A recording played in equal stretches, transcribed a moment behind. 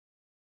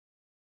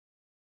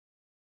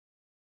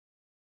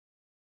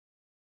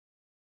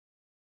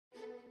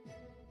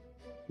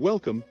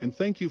Welcome and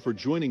thank you for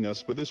joining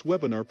us for this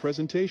webinar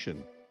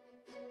presentation.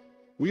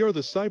 We are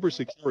the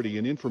Cybersecurity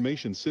and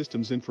Information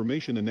Systems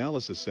Information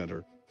Analysis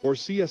Center, or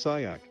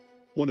CSIAC,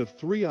 one of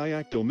 3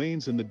 IAC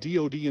domains in the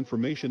DoD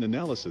Information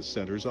Analysis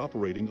Centers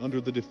operating under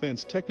the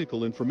Defense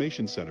Technical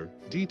Information Center,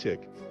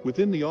 DTIC,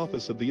 within the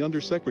Office of the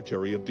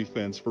Undersecretary of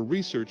Defense for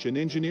Research and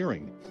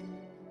Engineering.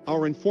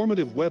 Our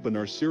informative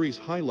webinar series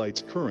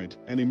highlights current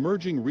and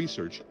emerging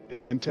research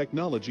and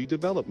technology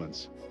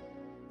developments.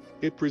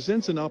 It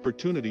presents an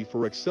opportunity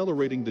for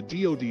accelerating the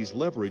DoD's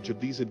leverage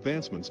of these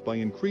advancements by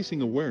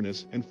increasing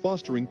awareness and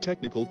fostering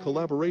technical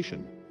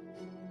collaboration.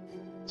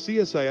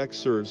 CSIAC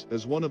serves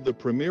as one of the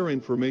premier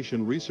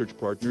information research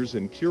partners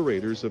and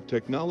curators of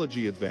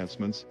technology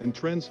advancements and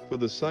trends for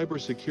the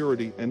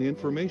cybersecurity and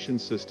information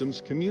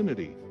systems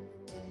community.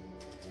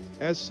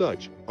 As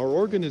such, our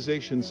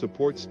organization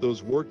supports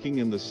those working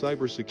in the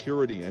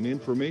cybersecurity and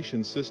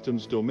information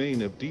systems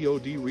domain of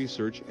DoD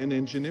research and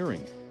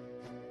engineering.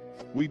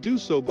 We do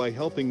so by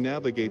helping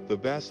navigate the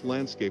vast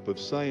landscape of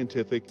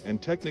scientific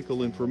and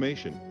technical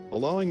information,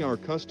 allowing our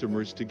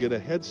customers to get a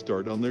head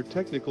start on their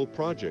technical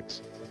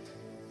projects.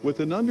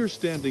 With an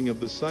understanding of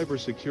the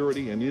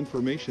cybersecurity and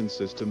information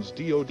systems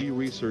DoD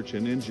research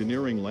and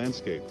engineering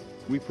landscape,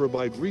 we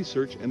provide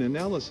research and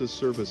analysis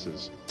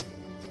services.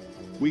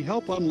 We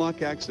help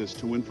unlock access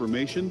to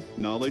information,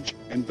 knowledge,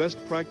 and best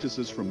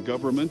practices from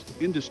government,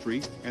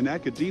 industry, and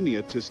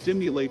academia to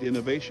stimulate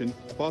innovation,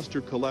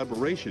 foster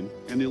collaboration,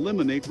 and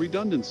eliminate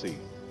redundancy.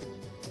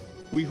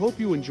 We hope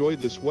you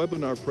enjoyed this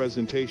webinar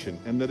presentation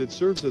and that it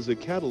serves as a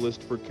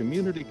catalyst for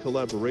community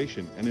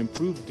collaboration and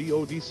improved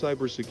DoD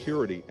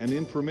cybersecurity and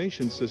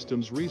information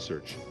systems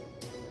research.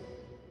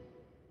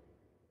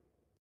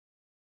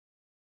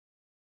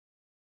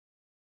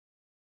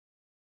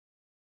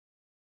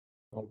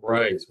 All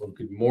right. Well,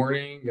 good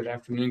morning, good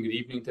afternoon, good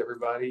evening to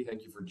everybody.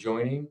 Thank you for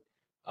joining.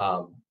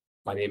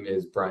 My name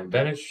is Brian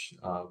Benish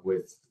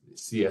with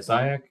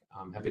CSIAC.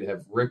 I'm happy to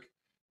have Rick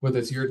with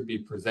us here to be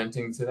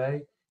presenting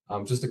today.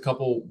 Just a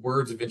couple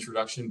words of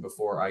introduction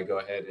before I go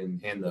ahead and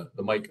hand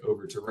the mic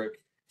over to Rick.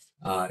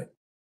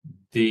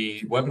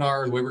 The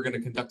webinar, the way we're going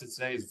to conduct it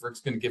today is Rick's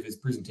going to give his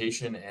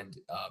presentation, and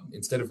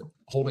instead of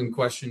holding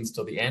questions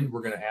till the end,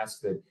 we're going to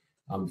ask that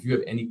if you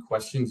have any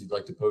questions you'd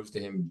like to pose to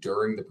him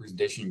during the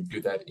presentation, you do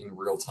that in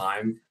real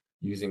time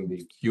using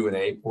the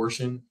Q&A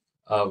portion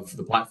of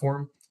the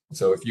platform.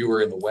 So if you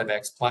were in the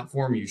WebEx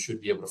platform, you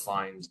should be able to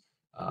find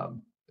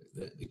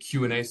the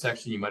Q&A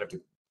section. You might have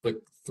to click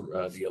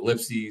the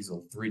ellipses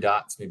or 3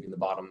 dots maybe in the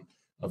bottom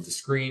of the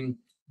screen,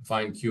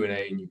 find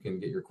Q&A, and you can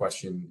get your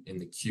question in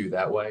the queue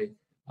that way.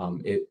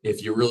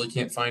 If you really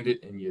can't find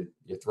it and you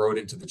throw it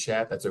into the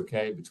chat, that's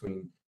okay.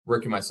 Between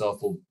Rick and myself,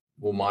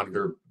 we'll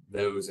monitor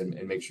those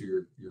and make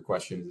sure your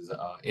question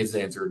is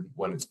answered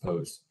when it's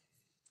posed.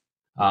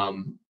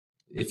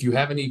 If you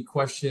have any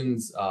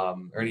questions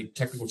or any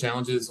technical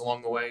challenges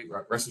along the way,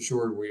 rest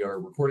assured we are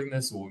recording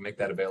this. We'll make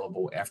that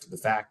available after the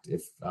fact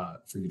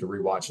for you to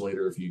rewatch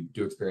later if you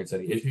do experience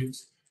any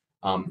issues.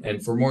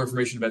 And for more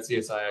information about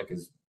CSIAC,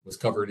 as was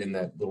covered in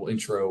that little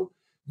intro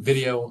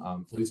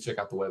video, please check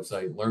out the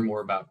website, learn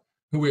more about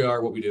who we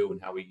are, what we do,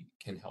 and how we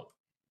can help.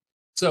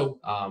 So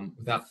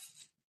without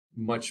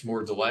much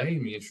more delay,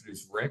 let me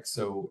introduce Rick.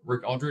 So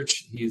Rick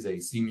Aldrich, he is a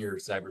senior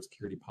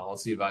cybersecurity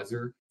policy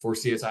advisor for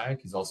CSIAC.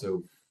 He's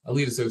also a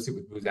lead associate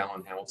with Booz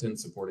Allen Hamilton,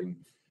 supporting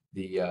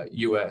the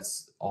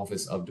U.S.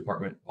 Office of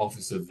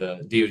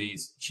the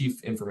DoD's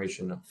Chief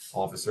Information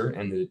Officer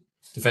and the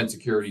Defense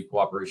Security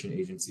Cooperation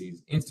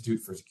Agency's Institute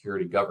for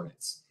Security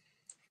Governance.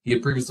 He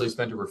had previously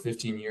spent over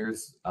 15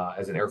 years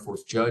as an Air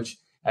Force judge,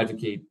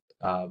 advocate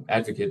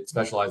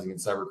specializing in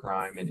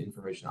cybercrime and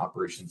information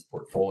operations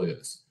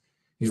portfolios.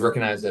 He's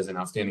recognized as an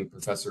outstanding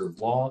professor of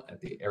law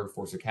at the Air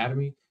Force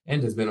Academy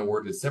and has been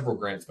awarded several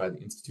grants by the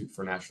Institute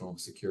for National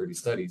Security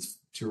Studies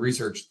to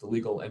research the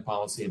legal and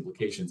policy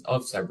implications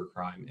of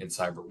cybercrime and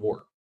cyber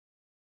war.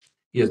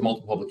 He has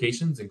multiple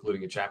publications,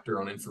 including a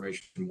chapter on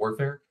information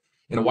warfare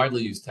in a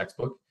widely used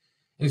textbook,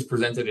 and he's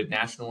presented at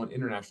national and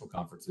international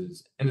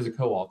conferences and is a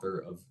co-author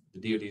of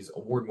the DoD's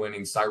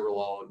award-winning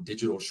Cyberlaw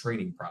digital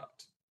training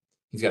product.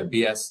 He's got a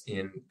BS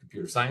in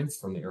computer science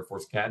from the Air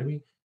Force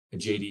Academy, a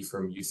JD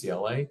from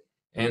UCLA,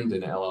 and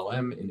an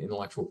LLM in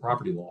intellectual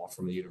property law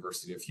from the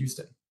University of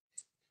Houston.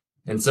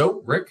 And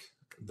so, Rick,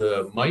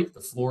 the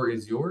floor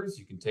is yours.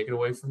 You can take it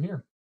away from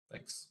here.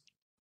 Thanks.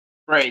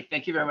 Great.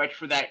 Thank you very much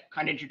for that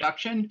kind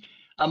introduction.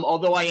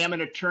 Although I am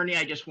an attorney,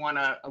 I just want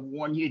to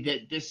warn you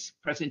that this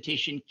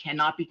presentation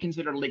cannot be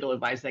considered legal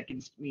advice. That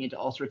gets me into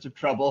all sorts of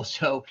trouble.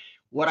 So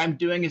what I'm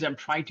doing is I'm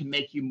trying to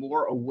make you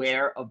more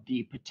aware of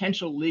the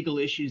potential legal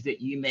issues that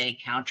you may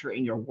encounter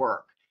in your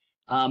work.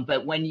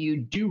 But when you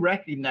do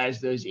recognize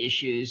those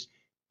issues,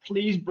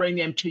 please bring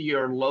them to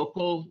your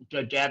local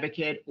judge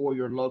advocate or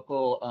your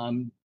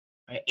local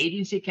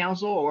agency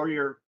counsel or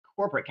your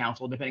corporate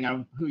counsel, depending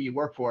on who you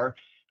work for,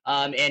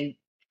 and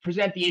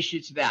present the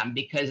issue to them,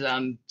 because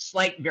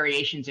slight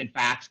variations in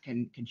facts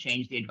can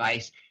change the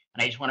advice.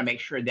 And I just want to make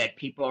sure that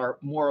people are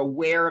more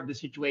aware of the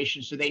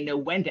situation so they know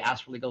when to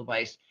ask for legal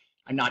advice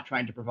I'm not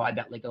trying to provide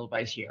that legal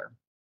advice here.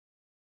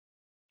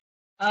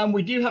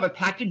 We do have a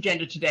packed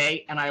agenda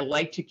today, and I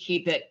like to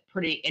keep it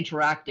pretty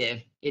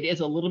interactive. It is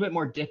a little bit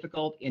more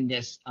difficult in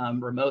this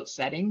remote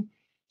setting.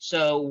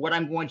 So what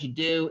I'm going to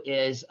do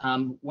is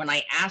when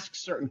I ask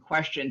certain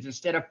questions,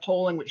 instead of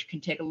polling, which can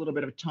take a little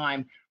bit of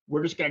time,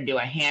 we're just going to do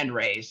a hand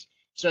raise.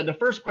 So the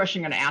first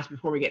question I'm going to ask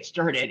before we get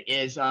started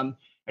is, I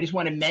just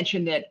want to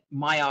mention that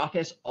my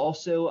office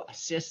also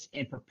assists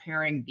in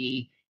preparing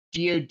the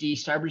DoD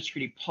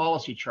cybersecurity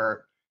policy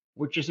chart,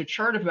 which is a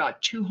chart of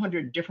about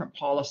 200 different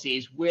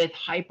policies with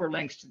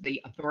hyperlinks to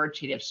the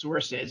authoritative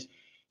sources.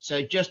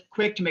 So just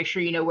quick to make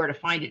sure you know where to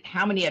find it.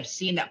 How many have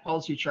seen that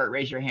policy chart?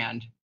 Raise your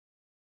hand.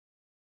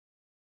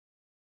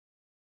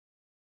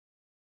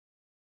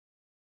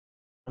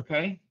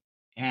 Okay.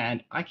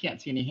 And I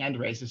can't see any hand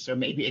raises, so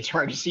maybe it's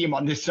hard to see them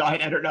on this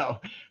side. I don't know.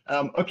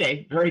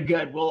 Okay, very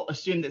good. We'll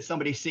assume that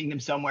somebody's seeing them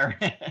somewhere.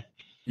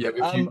 Yeah,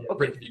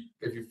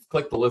 if you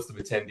click the list of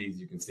attendees,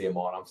 you can see them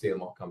all. I'm seeing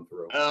them all come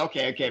through.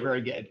 Okay,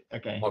 very good.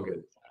 Okay. All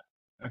good.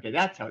 Okay,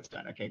 that's how it's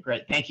done. Okay,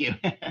 great. Thank you.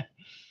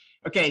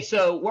 Okay,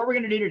 so what we're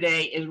going to do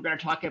today is we're going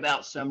to talk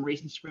about some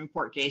recent Supreme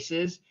Court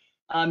cases,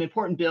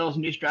 important bills,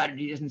 new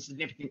strategies, and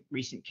significant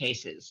recent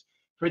cases.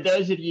 For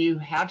those of you who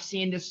have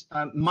seen this,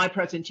 my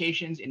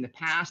presentations in the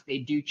past, they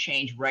do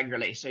change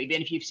regularly. So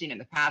even if you've seen it in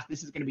the past,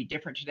 this is going to be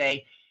different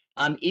today.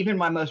 Even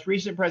my most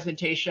recent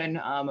presentation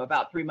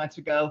about 3 months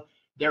ago,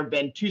 there have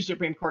been 2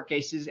 Supreme Court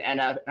cases and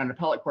an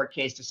appellate court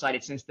case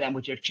decided since then,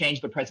 which have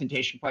changed the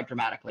presentation quite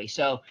dramatically.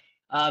 So,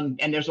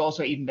 and there's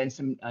also even been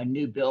some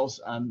new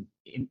bills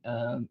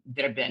that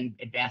have been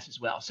advanced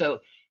as well. So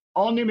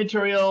all new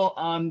material.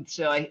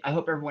 So I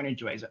hope everyone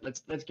enjoys it.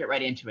 Let's get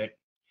right into it.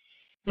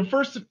 The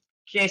first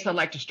case I'd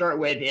like to start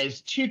with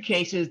is 2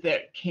 cases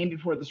that came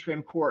before the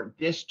Supreme Court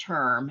this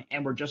term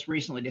and were just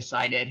recently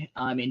decided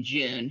in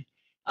June.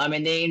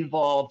 And they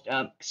involved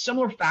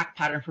similar fact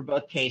pattern for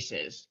both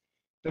cases.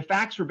 The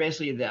facts were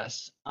basically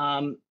this.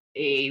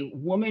 A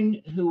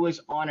woman who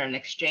was on an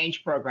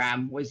exchange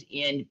program was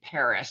in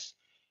Paris,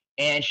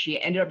 and she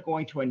ended up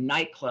going to a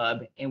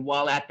nightclub. And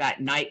while at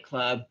that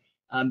nightclub,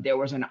 there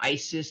was an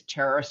ISIS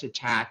terrorist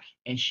attack,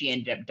 and she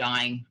ended up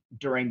dying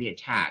during the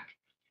attack.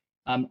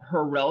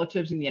 Her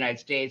relatives in the United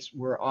States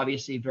were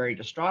obviously very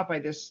distraught by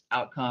this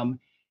outcome,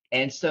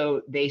 and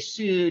so they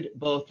sued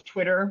both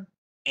Twitter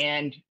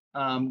and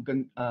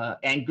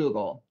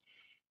Google.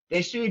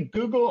 They sued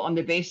Google on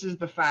the basis of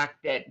the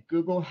fact that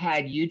Google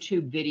had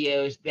YouTube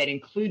videos that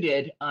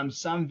included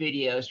some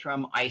videos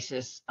from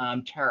ISIS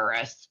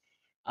terrorists,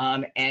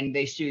 and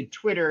they sued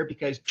Twitter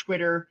because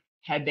Twitter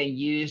had been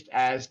used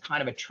as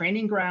kind of a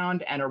training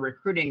ground and a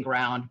recruiting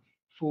ground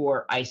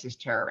for ISIS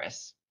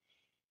terrorists.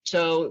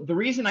 So the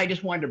reason I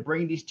just wanted to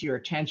bring these to your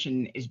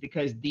attention is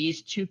because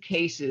these 2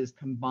 cases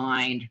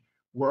combined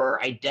were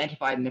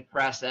identified in the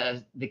press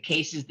as the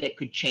cases that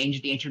could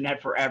change the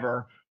internet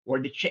forever, or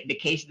the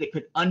cases that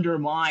could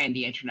undermine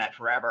the internet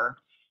forever.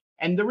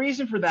 And the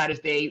reason for that is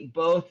they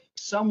both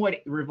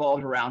somewhat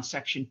revolved around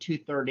Section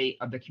 230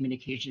 of the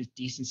Communications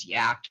Decency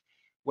Act.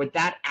 What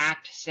that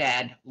act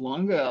said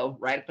long ago,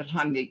 right at the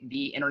time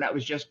the internet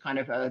was just kind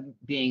of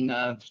being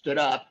stood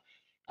up,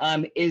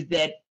 is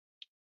that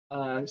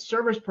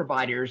service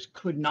providers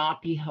could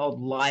not be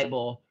held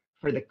liable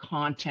for the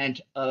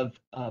content of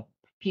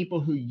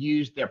people who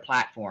used their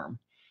platform.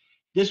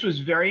 This was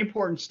very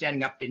important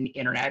standing up in the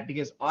internet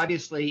because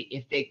obviously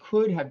if they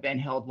could have been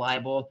held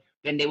liable,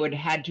 then they would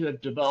have had to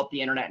have developed the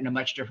internet in a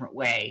much different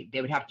way.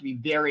 They would have to be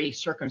very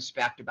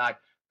circumspect about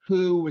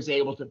who was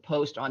able to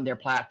post on their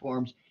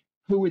platforms,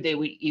 who would they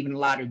even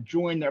allow to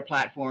join their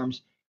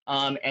platforms,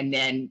 and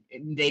then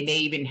they may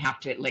even have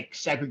to like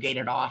segregate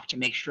it off to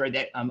make sure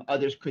that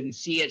others couldn't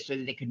see it so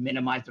that they could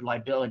minimize their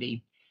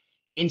liability.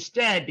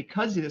 Instead,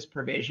 because of this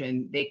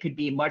provision, they could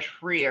be much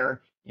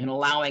freer in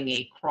allowing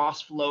a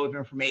cross flow of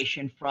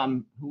information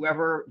from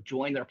whoever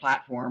joined their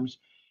platforms,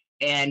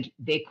 and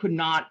they could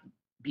not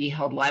be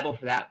held liable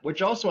for that,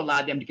 which also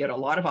allowed them to get a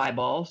lot of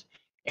eyeballs.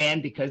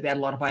 And because they had a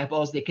lot of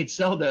eyeballs, they could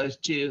sell those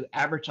to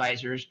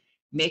advertisers,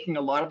 making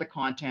a lot of the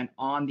content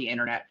on the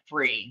internet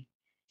free.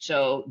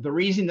 So the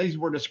reason these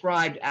were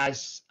described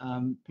as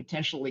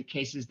potentially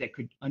cases that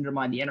could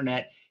undermine the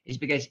internet is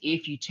because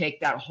if you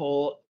take that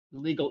whole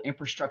legal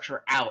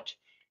infrastructure out,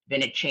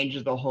 then it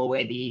changes the whole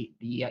way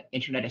the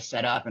internet is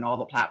set up and all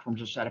the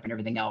platforms are set up and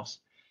everything else.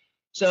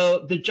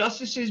 So the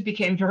justices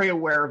became very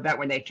aware of that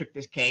when they took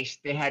this case.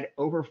 They had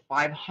over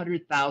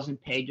 500,000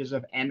 pages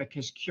of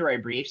amicus curiae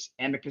briefs.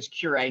 Amicus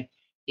curiae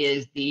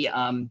is the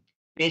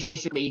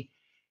basically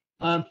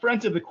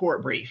front of the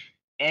court brief.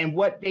 And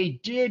what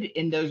they did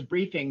in those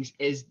briefings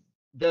is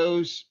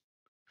those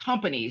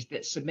companies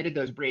that submitted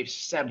those briefs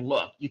said,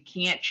 look, you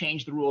can't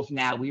change the rules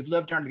now. We've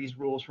lived under these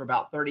rules for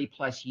about 30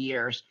 plus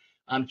years.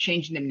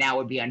 Changing them now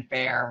would be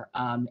unfair,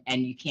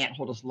 and you can't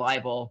hold us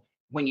liable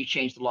when you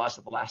change the laws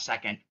at the last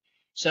second.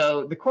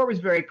 So the court was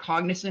very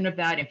cognizant of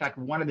that. In fact,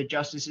 one of the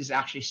justices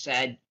actually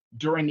said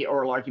during the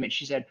oral argument,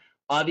 she said,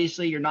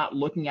 obviously, you're not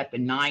looking at the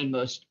 9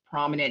 most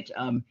prominent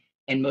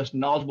and most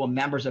knowledgeable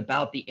members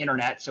about the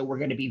internet. So we're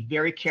going to be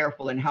very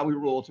careful in how we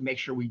rule to make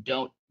sure we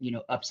don't,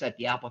 upset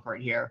the apple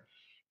cart here.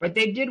 But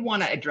they did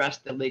want to address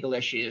the legal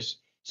issues.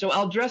 So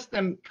I'll address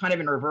them kind of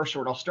in reverse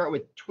order. I'll start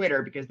with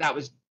Twitter because that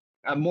was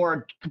a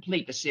more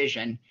complete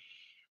decision.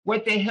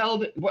 What they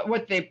held,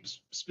 what the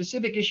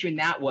specific issue in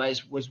that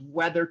was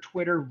whether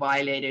Twitter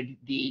violated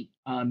the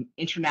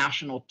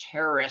international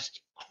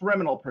terrorist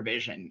criminal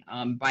provision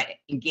by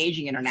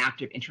engaging in an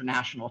act of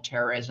international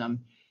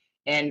terrorism.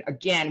 And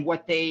again,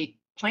 what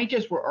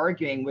plaintiffs were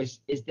arguing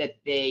is that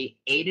they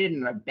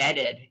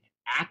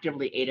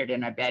actively aided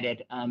and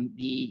abetted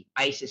the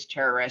ISIS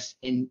terrorists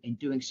in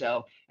doing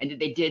so, and that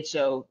they did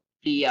so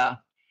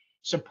via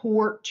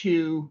support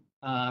to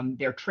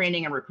their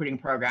training and recruiting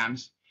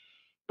programs.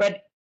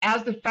 But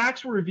as the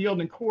facts were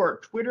revealed in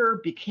court,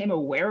 Twitter became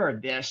aware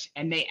of this,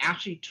 and they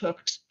actually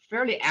took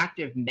fairly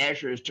active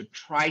measures to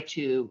try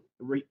to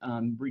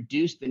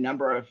reduce the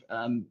number of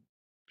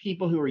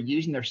people who were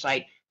using their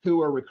site who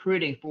were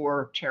recruiting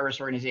for terrorist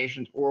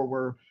organizations or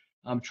were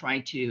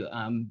trying to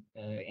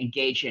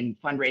engage in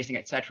fundraising,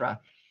 etc.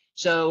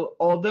 So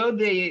although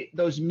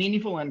those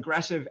meaningful and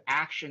aggressive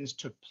actions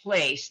took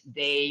place,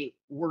 they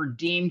were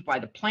deemed by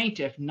the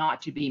plaintiff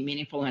not to be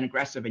meaningful and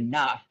aggressive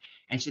enough.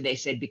 And so they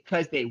said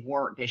because they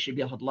weren't, they should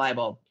be held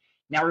liable.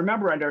 Now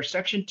remember, under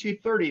Section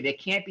 230, they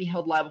can't be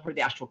held liable for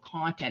the actual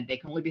content. They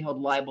can only be held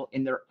liable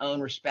in their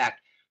own respect.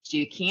 So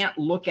you can't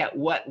look at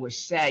what was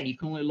said. You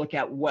can only look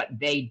at what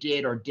they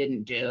did or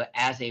didn't do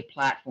as a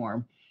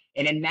platform.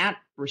 And in that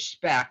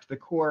respect, the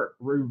court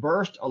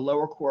reversed a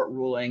lower court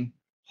ruling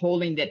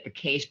holding that the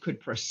case could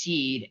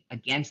proceed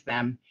against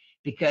them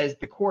because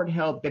the court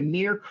held the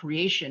mere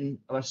creation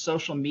of a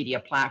social media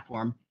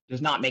platform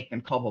does not make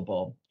them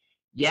culpable.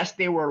 Yes,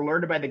 they were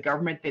alerted by the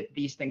government that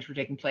these things were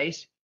taking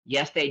place.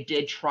 Yes, they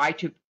did try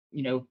to,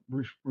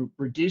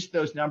 reduce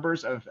those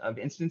numbers of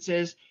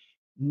instances.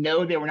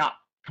 No, they were not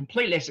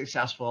completely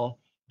successful.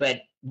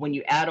 But when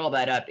you add all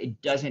that up,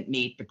 it doesn't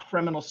meet the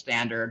criminal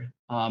standard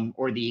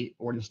or the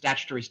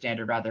statutory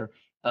standard, rather,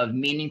 of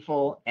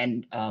meaningful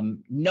and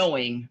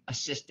knowing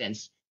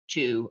assistance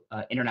to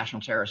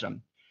international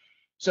terrorism.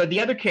 So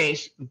the other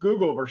case,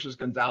 Gonzalez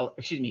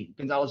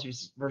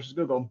versus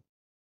Google.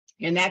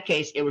 In that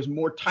case, it was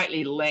more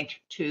tightly linked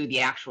to the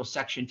actual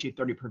Section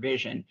 230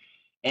 provision.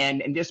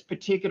 And in this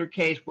particular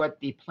case, what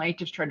the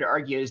plaintiffs tried to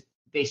argue is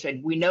they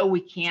said, we know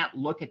we can't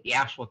look at the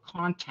actual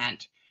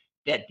content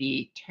that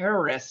the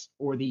terrorists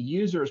or the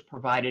users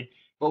provided,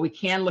 but we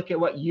can look at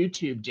what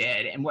YouTube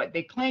did. And what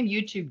they claim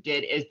YouTube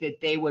did is that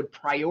they would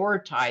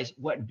prioritize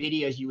what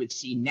videos you would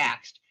see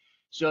next.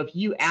 So if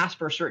you asked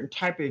for a certain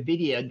type of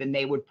video, then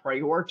they would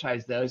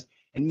prioritize those.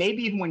 And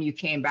maybe even when you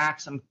came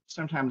back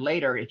sometime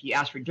later, if you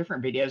asked for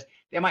different videos,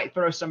 they might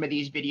throw some of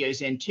these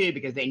videos in too,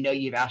 because they know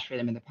you've asked for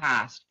them in the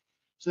past.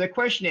 So the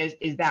question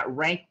is that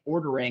rank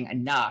ordering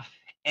enough?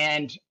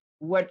 And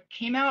what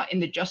came out in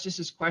the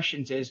justices'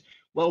 questions is,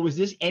 well, was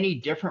this any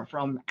different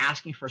from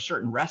asking for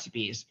certain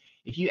recipes?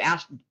 If you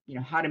asked,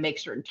 how to make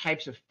certain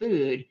types of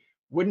food,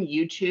 wouldn't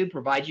YouTube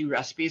provide you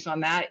recipes on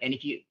that? And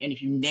if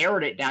you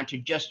narrowed it down to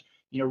just,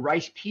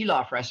 rice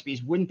pilaf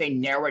recipes, wouldn't they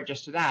narrow it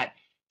just to that?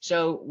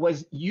 So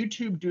was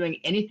YouTube doing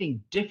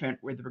anything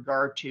different with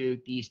regard to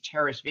these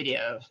terrorist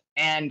videos?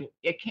 And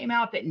it came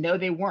out that no,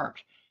 they weren't.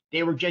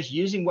 They were just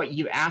using what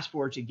you asked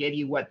for to give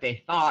you what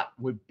they thought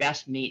would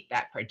best meet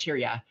that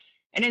criteria.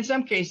 And in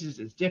some cases,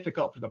 it's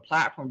difficult for the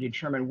platform to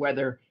determine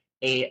whether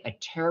a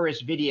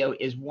terrorist video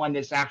is one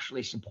that's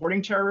actually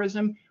supporting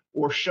terrorism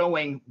or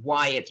showing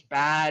why it's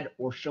bad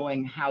or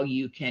showing how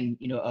you can,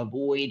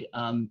 avoid,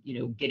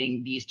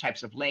 getting these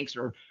types of links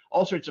or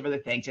all sorts of other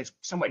things. It's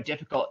somewhat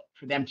difficult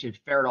for them to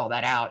ferret all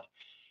that out.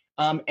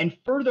 And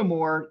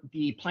furthermore,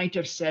 the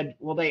plaintiffs said,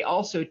 well, they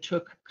also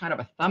took kind of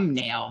a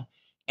thumbnail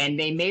and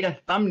they made a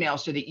thumbnail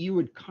so that you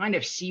would kind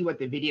of see what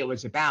the video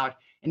was about.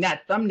 And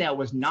that thumbnail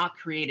was not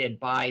created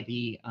by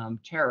the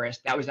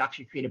terrorist. That was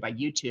actually created by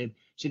YouTube.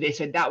 So they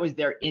said that was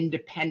their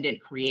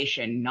independent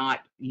creation,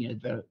 not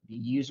the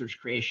user's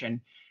creation.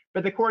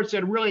 But the court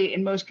said, really,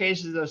 in most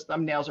cases, those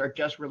thumbnails are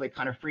just really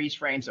kind of freeze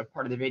frames of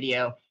part of the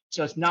video.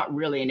 So it's not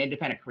really an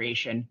independent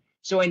creation.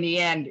 So in the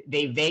end,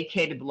 they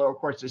vacated the lower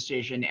court's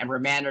decision and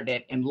remanded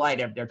it in light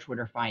of their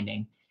Twitter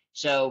finding.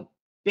 So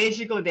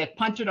basically, they've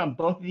punted on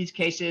both of these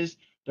cases.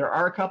 There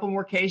are a couple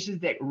more cases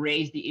that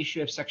raise the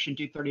issue of Section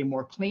 230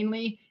 more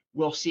cleanly.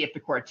 We'll see if the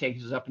court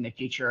takes this up in the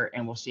future,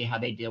 and we'll see how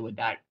they deal with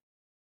that.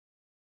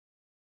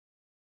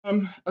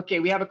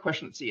 Okay, we have a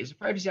question. Let's see. Is the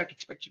Privacy Act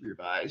expected to be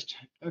revised?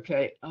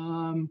 Okay.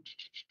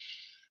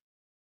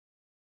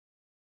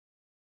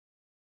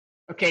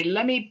 Okay,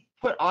 let me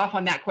put off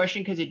on that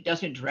question because it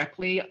doesn't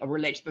directly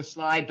relate to the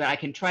slide, but I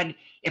can try to,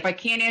 if I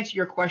can't answer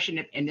your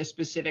question in this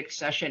specific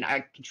session,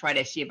 I can try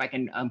to see if I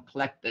can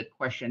collect the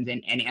questions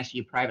and answer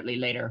you privately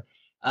later.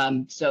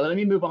 So let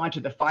me move on to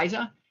the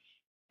FISA.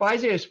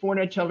 FISA is Foreign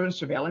Intelligence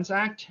Surveillance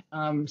Act.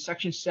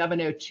 Section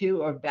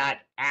 702 of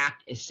that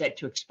act is set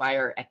to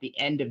expire at the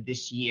end of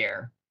this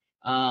year.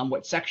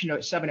 What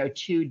Section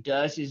 702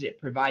 does is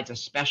it provides a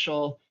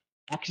special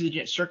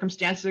exigent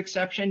circumstances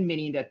exception,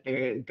 meaning that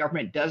the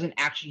government doesn't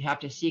actually have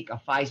to seek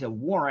a FISA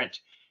warrant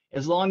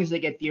as long as they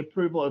get the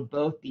approval of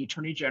both the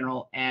Attorney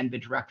General and the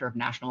Director of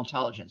National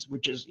Intelligence,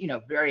 which is,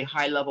 very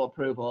high level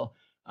approval,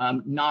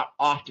 not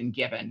often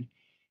given.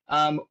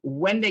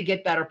 When they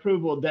get that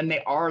approval, then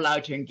they are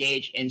allowed to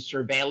engage in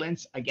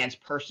surveillance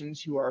against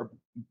persons who are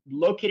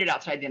located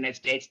outside the United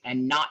States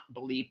and not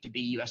believed to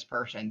be U.S.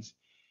 persons.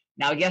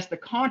 Now, I guess the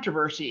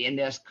controversy in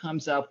this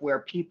comes up where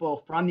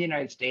people from the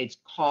United States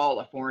call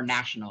a foreign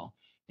national,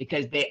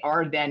 because they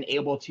are then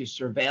able to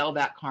surveil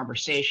that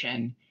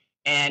conversation,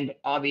 and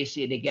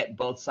obviously they get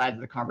both sides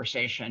of the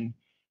conversation.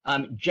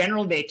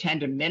 Generally, they tend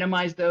to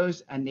minimize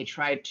those, and they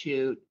try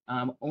to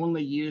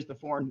only use the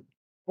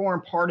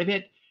foreign part of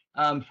it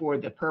for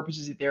the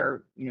purposes that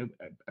they're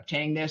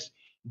obtaining this.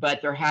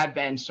 But there have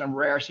been some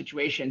rare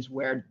situations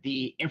where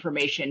the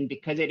information,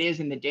 because it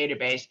is in the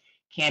database,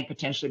 can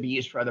potentially be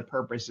used for other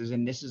purposes,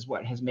 and this is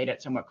what has made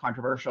it somewhat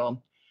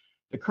controversial.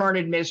 The current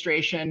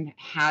administration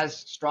has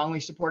strongly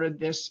supported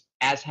this,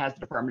 as has the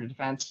Department of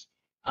Defense,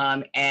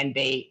 and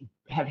they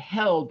have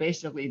held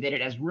basically that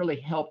it has really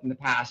helped in the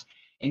past,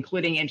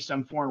 including in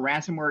some foreign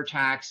ransomware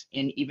attacks,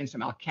 in even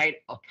some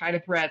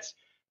Al-Qaeda threats,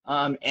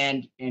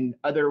 and in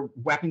other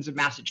weapons of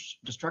mass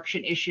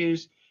destruction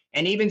issues,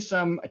 and even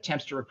some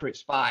attempts to recruit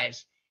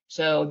spies.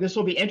 So this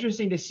will be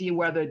interesting to see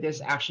whether this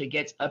actually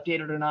gets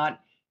updated or not,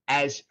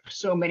 as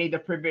so many of the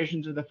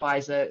provisions of the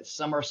FISA,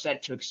 some are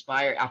set to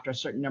expire after a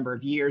certain number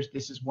of years.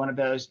 This is one of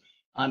those.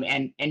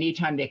 And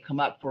anytime they come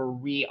up for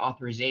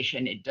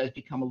reauthorization, it does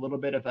become a little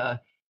bit of a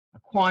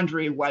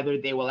quandary whether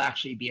they will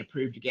actually be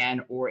approved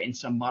again or in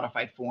some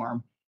modified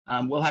form.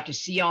 We'll have to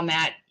see on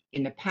that.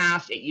 In the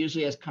past, it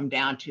usually has come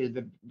down to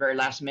the very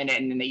last minute,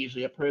 and then they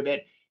usually approve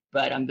it.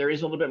 But there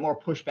is a little bit more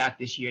pushback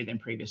this year than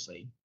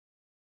previously.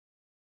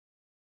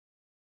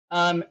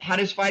 How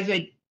does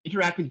FISA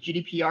interact with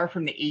GDPR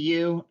from the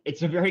EU?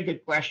 It's a very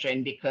good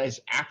question, because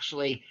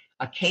actually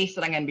a case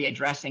that I'm going to be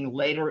addressing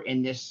later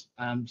in this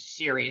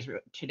series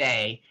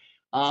today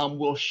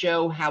will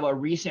show how a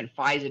recent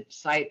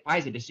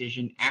FISA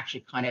decision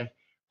actually kind of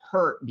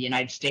hurt the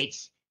United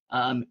States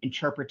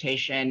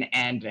interpretation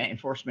and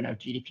enforcement of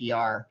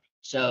GDPR.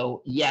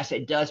 So yes,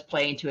 it does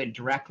play into it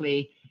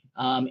directly.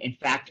 In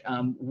fact,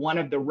 one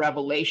of the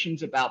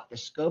revelations about the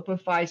scope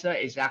of FISA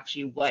is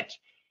actually what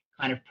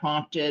kind of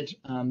prompted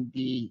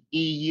the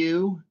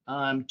EU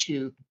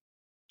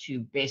to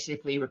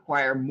basically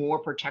require more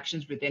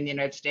protections within the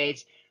United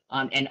States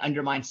and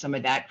undermine some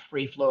of that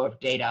free flow of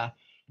data.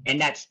 And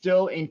that's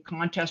still in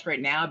contest right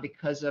now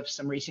because of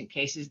some recent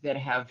cases that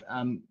have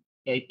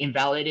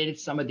invalidated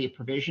some of the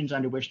provisions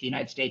under which the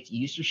United States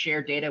used to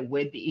share data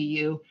with the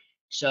EU.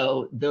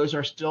 So those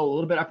are still a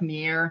little bit up in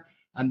the air.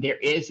 There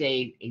is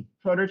a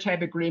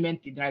prototype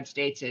agreement the United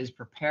States is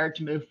prepared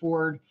to move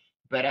forward.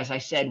 But as I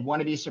said, one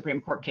of these Supreme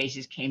Court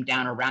cases came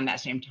down around that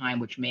same time,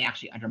 which may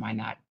actually undermine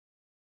that.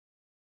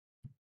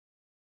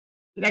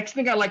 The next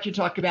thing I'd like to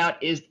talk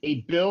about is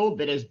a bill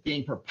that is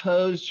being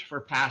proposed for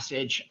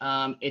passage.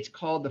 It's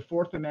called the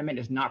Fourth Amendment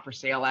is Not for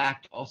Sale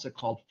Act, also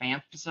called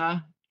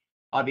FAMFSA.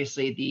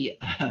 Obviously,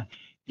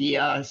 the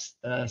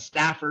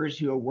staffers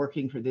who are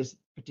working for this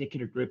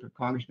particular group of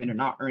congressmen are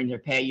not earning their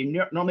pay.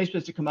 You're normally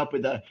supposed to come up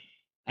with an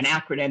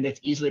acronym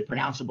that's easily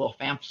pronounceable.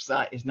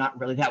 FAMFSA is not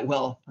really that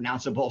well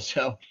pronounceable.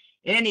 So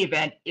in any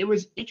event, it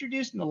was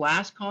introduced in the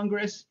last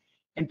Congress,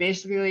 and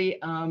basically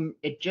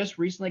it just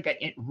recently got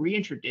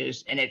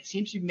reintroduced, and it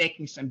seems to be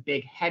making some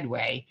big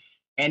headway.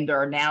 And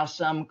there are now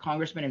some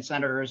congressmen and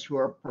senators who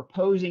are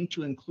proposing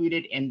to include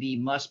it in the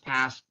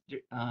must-pass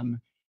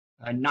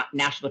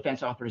National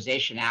Defense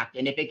Authorization Act.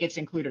 And if it gets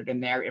included in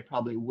there, it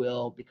probably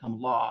will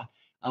become law.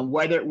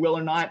 Whether it will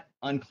or not,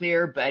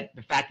 unclear, but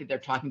the fact that they're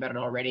talking about it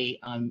already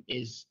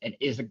is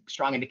a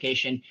strong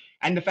indication.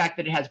 And the fact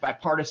that it has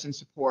bipartisan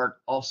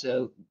support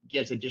also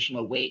gives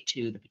additional weight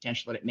to the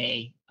potential that it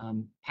may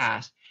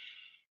pass.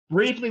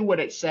 Briefly, what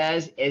it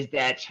says is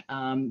that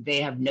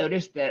they have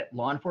noticed that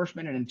law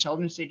enforcement and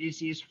intelligence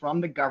agencies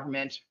from the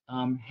government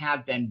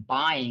have been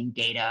buying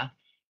data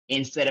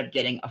instead of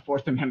getting a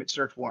Fourth Amendment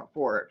search warrant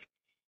for it.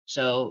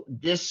 So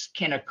this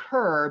can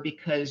occur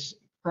because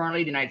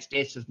currently the United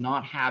States does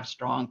not have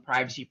strong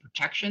privacy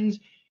protections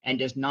and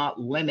does not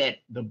limit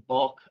the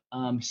bulk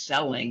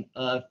selling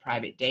of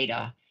private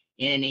data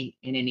in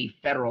any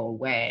federal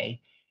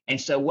way.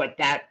 And so what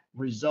that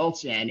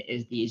results in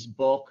is these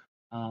bulk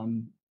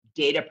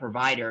data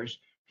providers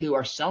who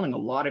are selling a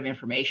lot of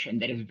information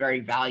that is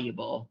very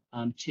valuable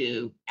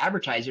to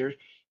advertisers,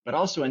 but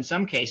also in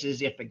some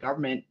cases, if the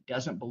government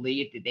doesn't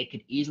believe that they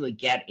could easily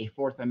get a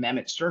Fourth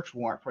Amendment search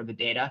warrant for the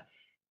data,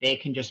 they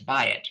can just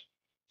buy it.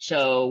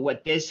 So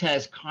what this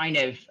has kind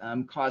of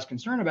caused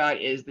concern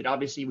about is that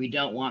obviously we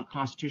don't want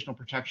constitutional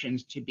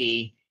protections to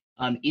be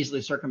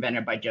easily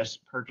circumvented by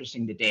just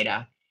purchasing the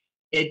data.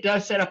 It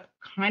does set up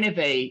kind of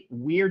a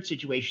weird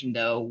situation,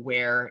 though,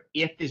 where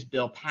if this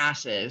bill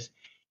passes,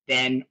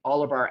 then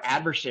all of our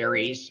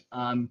adversaries,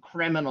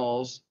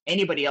 criminals,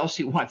 anybody else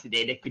who wants the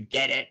data could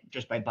get it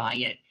just by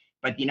buying it.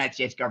 but the United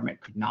States government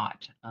could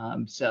not.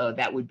 So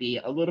that would be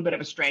a little bit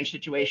of a strange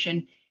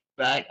situation,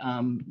 but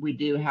we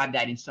do have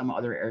that in some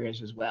other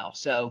areas as well.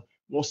 So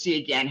we'll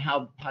see again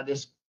how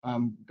this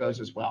goes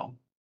as well.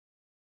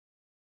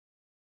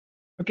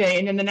 Okay,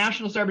 and then the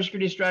national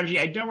cybersecurity strategy,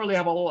 I don't really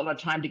have a whole lot of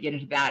time to get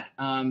into that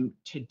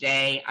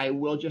today. I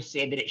will just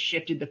say that it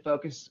shifted the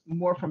focus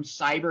more from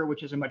cyber,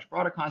 which is a much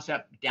broader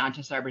concept, down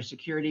to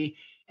cybersecurity.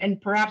 And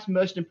perhaps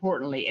most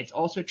importantly, it's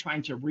also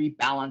trying to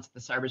rebalance the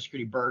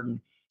cybersecurity burden.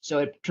 So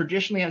it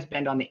traditionally has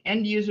been on the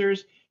end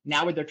users.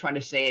 Now what they're trying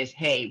to say is,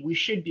 hey, we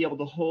should be able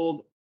to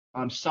hold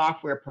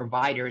software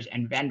providers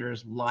and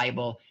vendors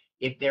liable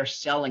if they're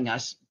selling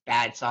us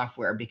bad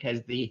software,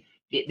 because they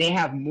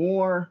have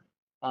more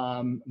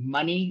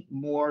money,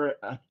 more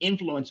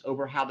influence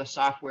over how the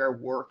software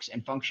works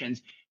and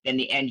functions than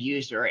the end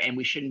user, and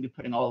we shouldn't be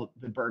putting all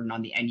the burden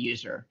on the end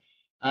user.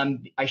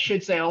 I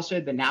should say also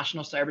the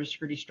National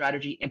Cybersecurity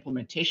Strategy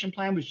Implementation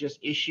Plan was just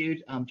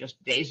issued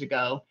just days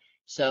ago,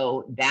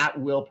 so that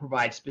will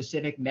provide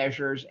specific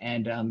measures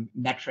and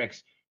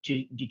metrics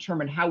to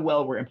determine how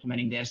well we're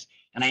implementing this,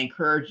 and I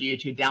encourage you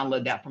to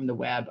download that from the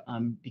web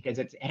because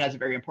it has a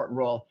very important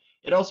role.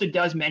 It also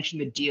does mention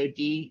the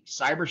DoD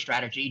cyber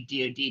strategy.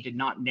 DoD did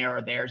not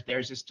narrow theirs.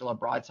 Theirs is still a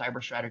broad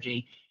cyber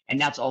strategy, and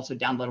that's also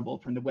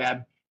downloadable from the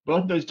web.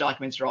 Both of those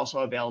documents are also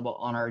available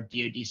on our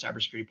DoD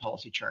cybersecurity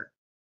policy chart.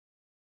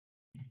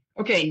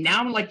 Okay,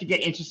 now I'd like to get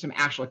into some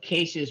actual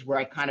cases where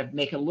I kind of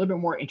make it a little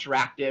bit more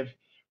interactive.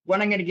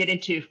 What I'm going to get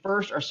into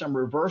first are some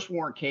reverse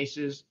warrant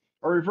cases.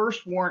 A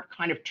reverse warrant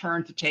kind of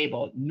turns the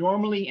table.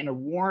 Normally in a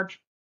warrant,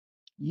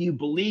 you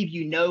believe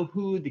you know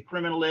who the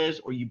criminal is,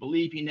 or you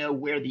believe you know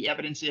where the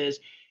evidence is,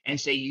 and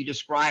so you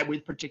describe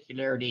with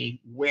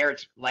particularity where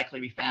it's likely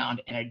to be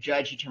found, and a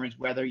judge determines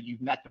whether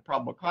you've met the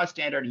probable cause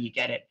standard and you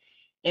get it.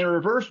 In a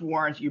reverse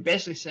warrant, you're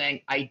basically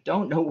saying, I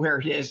don't know where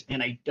it is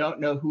and I don't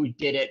know who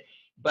did it,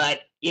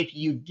 but if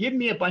you give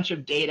me a bunch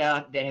of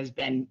data that has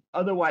been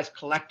otherwise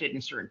collected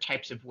in certain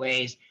types of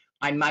ways,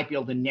 I might be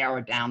able to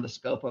narrow down the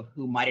scope of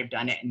who might have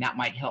done it, and that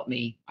might help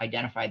me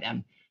identify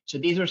them. So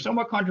these are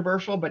somewhat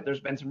controversial, but there's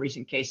been some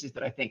recent cases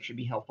that I think should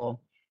be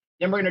helpful.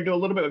 Then we're going to do a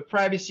little bit with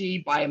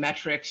privacy,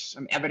 biometrics,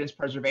 some evidence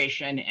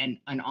preservation, and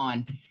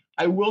on.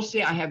 I will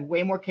say I have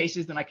way more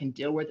cases than I can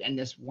deal with in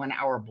this 1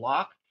 hour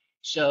block.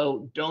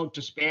 So don't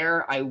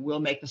despair. I will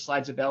make the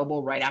slides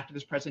available right after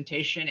this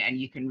presentation, and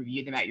you can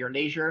review them at your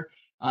leisure.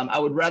 I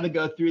would rather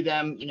go through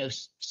them,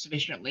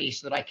 sufficiently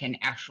so that I can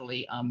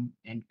actually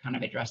and kind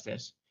of address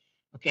this.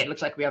 Okay, it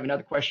looks like we have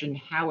another question.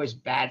 How is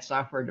bad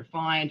software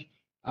defined?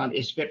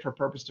 Is fit for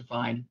purpose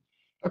defined?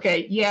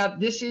 Okay, yeah,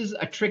 this is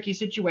a tricky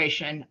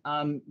situation,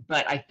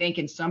 but I think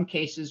in some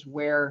cases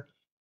where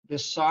the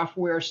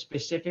software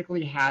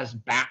specifically has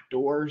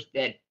backdoors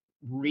that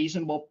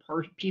reasonable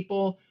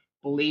people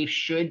believe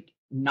should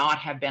not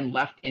have been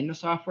left in the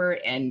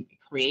software and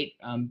create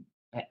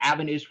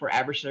avenues for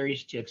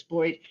adversaries to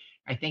exploit,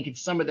 I think in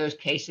some of those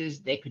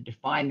cases they could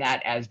define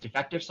that as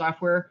defective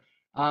software.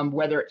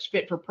 Whether it's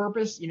fit for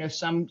purpose,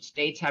 some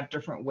states have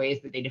different ways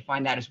that they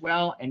define that as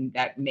well, and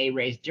that may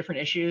raise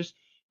different issues.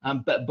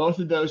 But both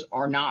of those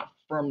are not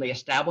firmly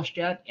established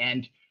yet.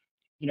 And,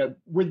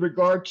 with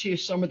regard to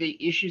some of the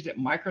issues that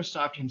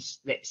Microsoft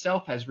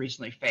itself has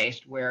recently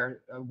faced,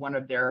 where one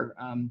of their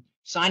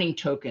signing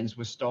tokens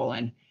was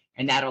stolen,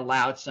 and that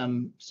allowed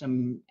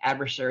some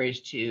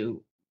adversaries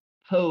to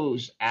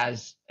pose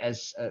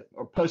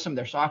or pose some of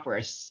their software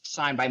as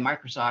signed by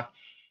Microsoft,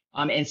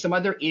 and some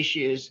other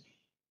issues.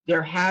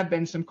 There have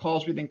been some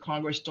calls within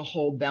Congress to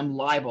hold them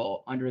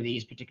liable under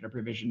these particular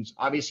provisions.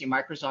 Obviously,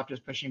 Microsoft is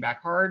pushing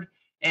back hard,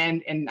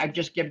 and I've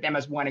just given them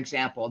as one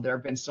example. There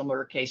have been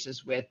similar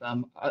cases with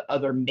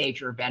other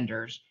major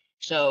vendors.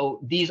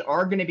 So these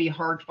are going to be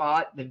hard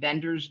fought. The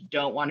vendors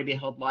don't want to be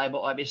held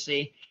liable,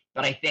 obviously,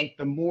 but I think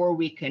the more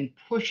we can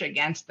push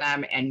against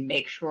them and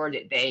make sure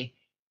that they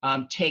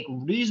take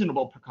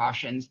reasonable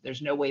precautions.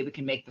 There's no way we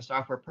can make the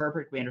software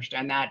perfect. We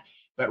understand that,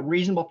 but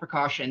reasonable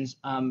precautions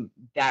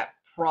that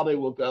probably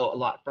will go a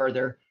lot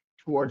further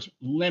towards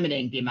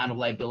limiting the amount of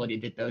liability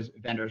that those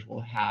vendors will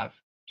have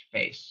to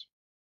face.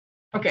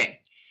 Okay,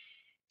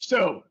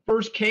 so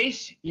first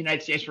case,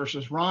 United States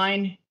versus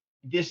Rhine.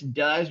 This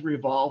does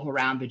revolve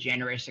around the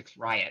January 6th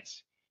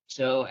riots.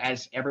 So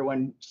as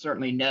everyone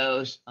certainly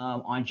knows,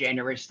 on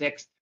January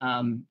 6th,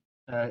 a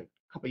couple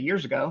of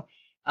years ago,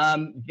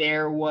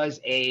 there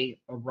was a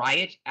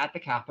riot at the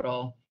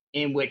Capitol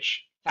in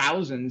which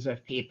thousands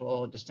of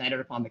people descended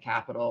upon the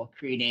Capitol,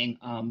 creating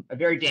a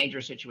very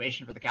dangerous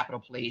situation for the Capitol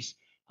Police,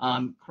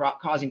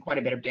 causing quite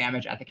a bit of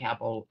damage at the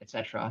Capitol,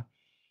 etc.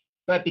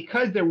 But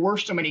because there were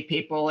so many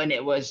people, and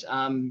it was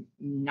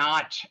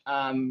not,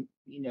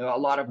 a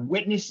lot of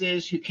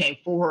witnesses who came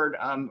forward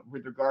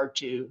with regard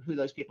to who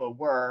those people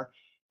were,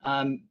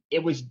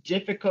 it was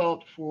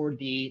difficult for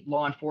the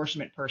law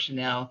enforcement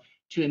personnel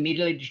to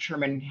immediately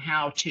determine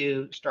how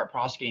to start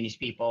prosecuting these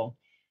people.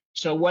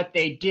 So what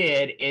they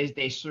did is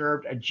they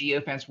served a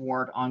geofence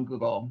warrant on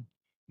Google.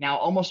 Now,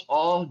 almost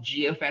all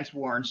geofence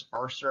warrants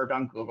are served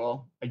on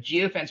Google. A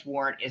geofence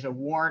warrant is a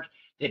warrant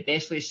that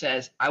basically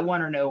says, I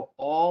want to know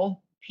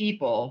all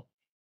people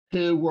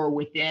who were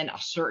within a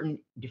certain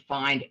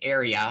defined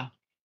area.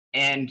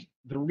 And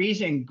the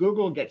reason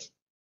Google gets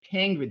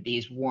pinged with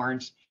these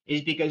warrants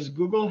is because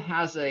Google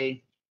has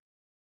a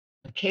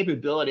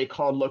capability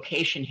called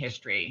location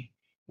history,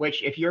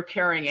 which if you're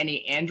carrying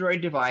any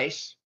Android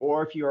device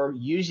or if you're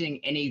using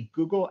any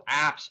Google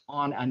apps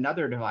on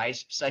another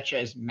device, such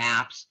as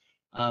Maps,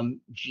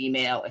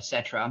 Gmail,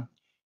 etc.,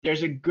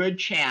 there's a good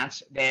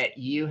chance that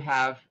you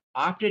have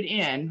opted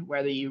in,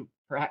 whether you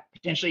perhaps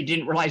potentially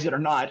didn't realize it or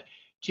not,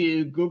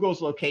 to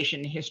Google's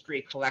location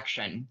history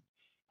collection.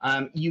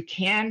 You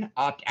can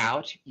opt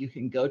out. You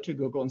can go to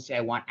Google and say,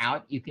 I want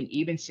out. You can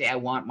even say, I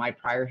want my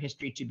prior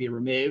history to be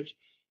removed.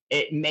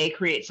 It may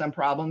create some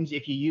problems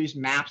if you use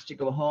Maps to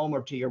go home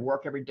or to your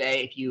work every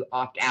day. If you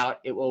opt out,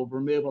 it will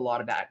remove a lot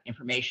of that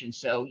information.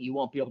 So you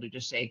won't be able to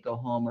just say go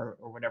home or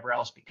whatever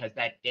else, because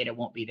that data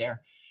won't be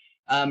there.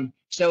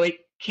 So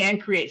it can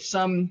create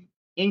some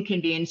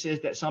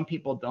inconveniences that some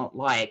people don't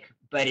like,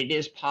 but it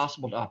is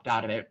possible to opt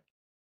out of it.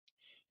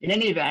 In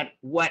any event,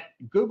 what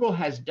Google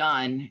has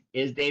done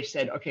is they've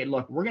said, okay,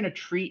 look, we're going to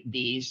treat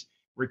these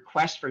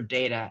requests for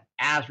data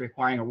as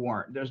requiring a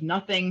warrant. There's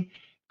nothing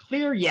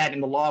clear yet in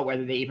the law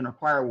whether they even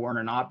require a warrant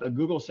or not, but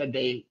Google said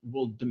they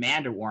will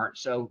demand a warrant.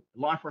 So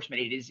law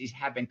enforcement agencies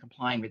have been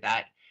complying with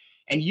that.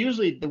 And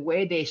usually the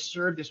way they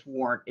serve this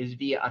warrant is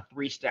via a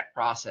three-step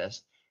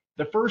process.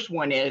 The first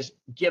one is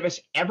give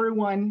us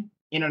everyone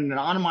in an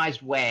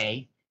anonymized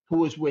way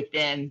who is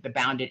within the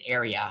bounded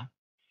area.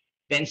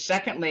 Then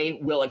secondly,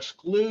 we'll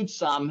exclude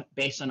some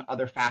based on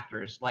other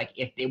factors, like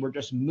if they were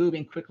just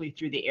moving quickly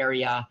through the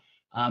area,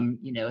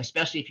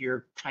 especially if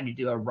you're trying to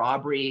do a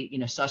robbery,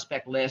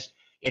 suspect list.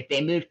 If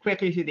they moved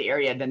quickly through the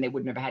area, then they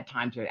wouldn't have had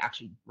time to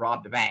actually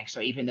rob the bank.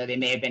 So even though they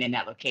may have been in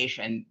that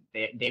location,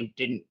 they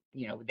didn't,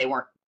 they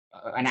weren't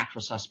an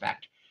actual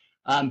suspect.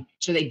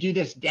 So they do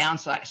this down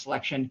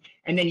selection,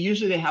 and then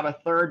usually they have a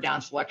third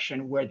down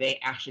selection where they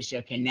actually say,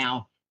 okay,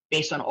 now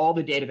based on all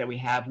the data that we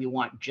have, we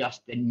want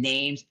just the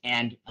names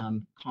and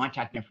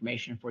contact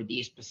information for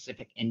these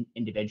specific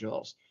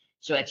individuals.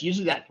 So that's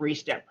usually that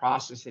three-step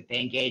process that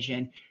they engage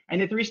in. And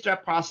the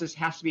three-step process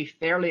has to be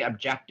fairly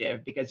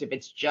objective, because if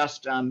it's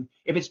just,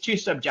 if it's too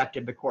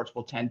subjective, the courts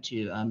will tend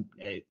to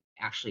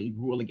actually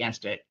rule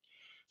against it.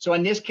 So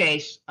in this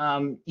case,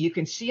 you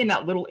can see in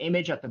that little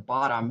image at the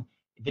bottom,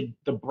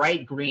 the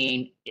bright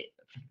green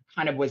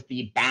kind of was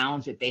the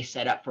bounds that they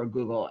set up for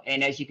Google.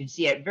 And as you can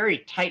see, it very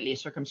tightly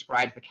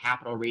circumscribes the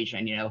capital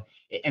region,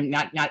 and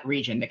not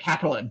region, the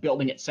capital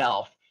building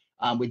itself,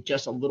 with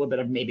just a little bit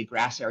of maybe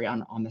grass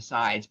area on the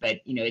sides. But,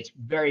 it's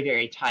very,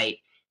 very tight.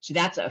 So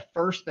that's a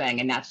first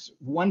thing. And that's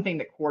one thing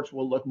that courts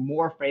will look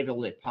more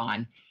favorably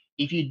upon.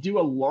 If you do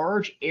a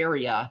large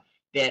area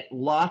that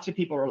lots of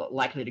people are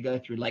likely to go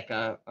through, like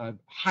a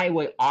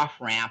highway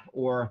off-ramp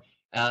or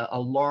a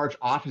large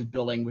office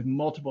building with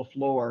multiple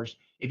floors,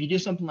 if you do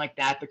something like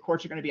that, the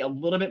courts are going to be a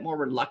little bit more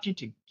reluctant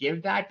to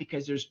give that,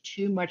 because there's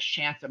too much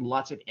chance that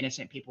lots of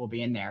innocent people will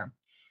be in there.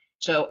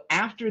 So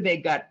after they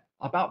got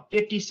about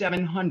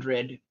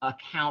 5,700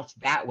 accounts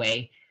that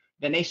way,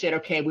 then they said,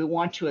 okay, we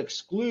want to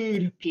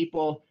exclude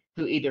people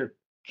who either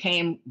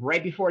came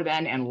right before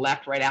then and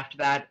left right after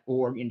that,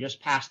 or just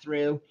passed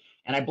through.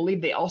 And I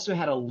believe they also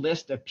had a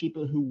list of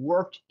people who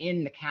worked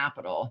in the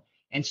Capitol.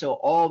 And so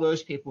all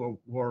those people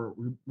were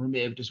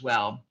removed as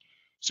well.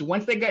 So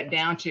once they got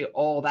down to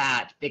all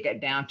that, they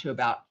got down to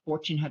about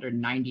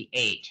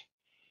 1,498.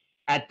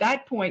 At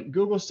that point,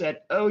 Google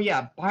said, oh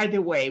yeah, by the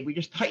way, we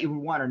just thought you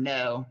would want to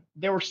know,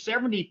 there were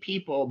 70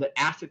 people that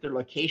asked that their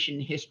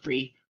location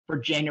history for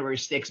January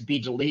 6th be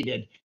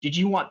deleted. Did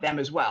you want them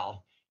as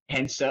well?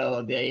 And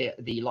so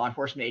the law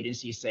enforcement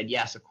agency said,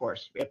 yes, of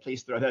course,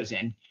 please throw those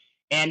in.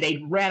 And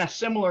they ran a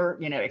similar,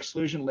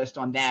 exclusion list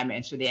on them.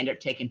 And so they ended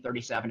up taking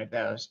 37 of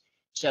those.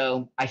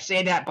 So I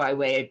say that by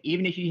way of,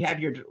 even if you have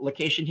your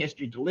location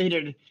history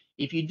deleted,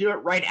 if you do it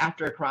right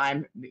after a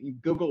crime,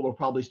 Google will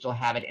probably still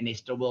have it, and they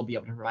still will be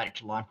able to provide it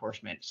to law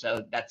enforcement.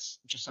 So that's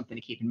just something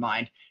to keep in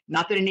mind.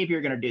 Not that any of you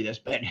are going to do this,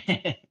 but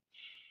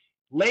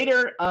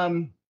later,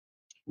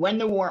 when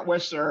the warrant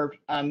was served,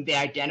 they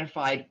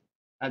identified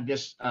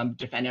this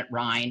defendant,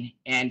 Ryan,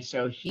 and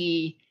so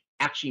he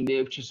actually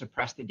moved to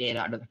suppress the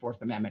data under the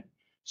Fourth Amendment.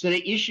 So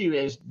the issue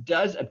is,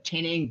 does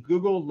obtaining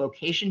Google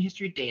location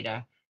history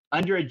data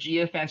under a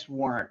geofence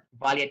warrant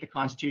violate the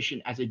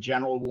Constitution as a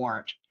general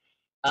warrant?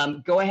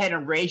 Go ahead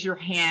and raise your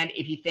hand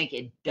if you think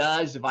it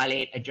does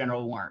violate a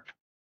general warrant.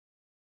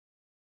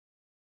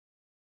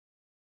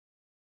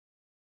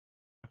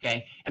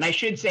 Okay, and I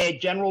should say a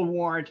general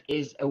warrant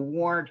is a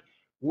warrant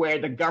where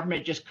the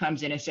government just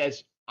comes in and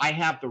says, I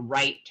have the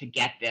right to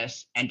get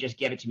this and just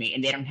give it to me,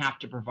 and they don't have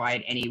to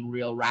provide any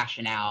real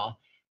rationale.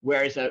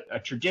 Whereas a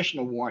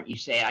traditional warrant, you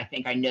say, I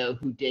think I know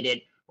who did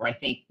it, or I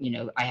think,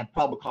 I have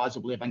probable cause to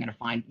believe I'm going to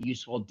find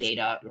useful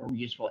data or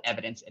useful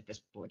evidence at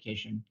this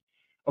location.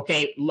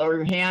 Okay, lower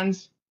your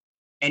hands.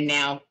 And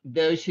now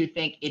those who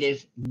think it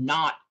is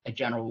not a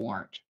general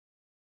warrant,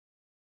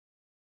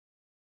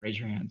 raise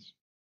your hands.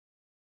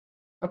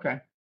 Okay.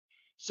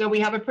 So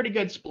we have a pretty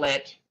good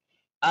split.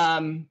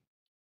 And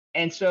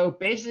so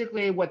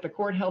basically what the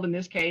court held in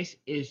this case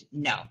is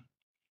no.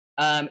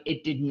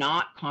 It did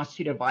not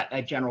constitute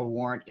a general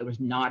warrant. It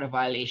was not a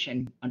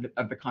violation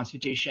of the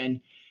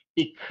Constitution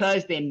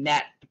because they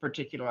met the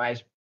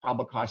particularized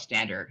probable cause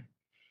standard.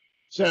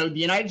 So the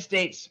United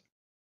States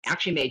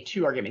actually made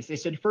two arguments. They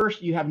said,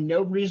 first, you have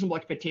no reasonable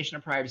expectation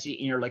of privacy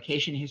in your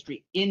location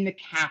history in the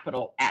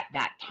Capitol at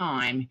that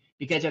time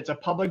because it's a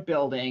public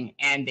building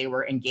and they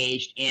were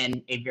engaged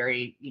in a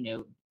very,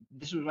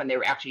 this was when they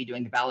were actually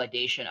doing the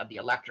validation of the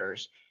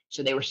electors.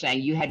 So they were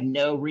saying you had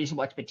no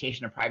reasonable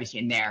expectation of privacy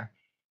in there.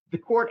 The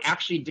court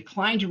actually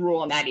declined to rule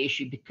on that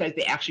issue because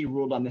they actually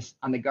ruled on this,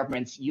 on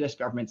the U.S.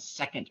 government's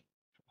second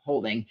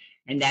holding,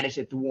 and that is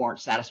that the warrant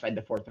satisfied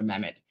the Fourth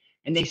Amendment.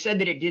 And they said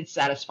that it did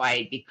satisfy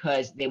it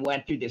because they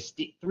went through this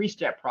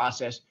three-step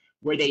process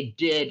where they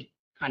did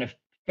kind of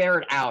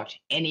ferret out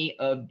any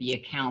of the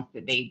accounts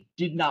that they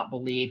did not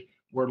believe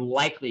were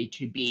likely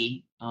to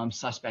be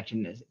suspect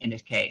in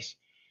this case.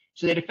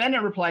 So the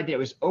defendant replied that it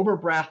was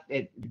overbreadth,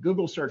 that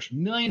Google searched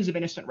millions of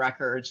innocent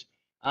records,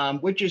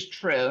 which is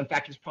true. In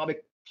fact, it's probably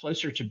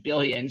closer to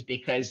billions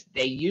because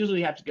they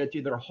usually have to go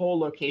through their whole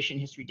location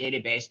history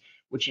database,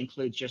 which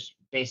includes just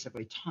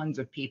basically tons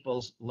of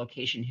people's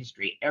location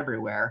history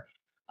everywhere.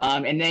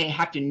 And they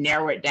have to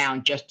narrow it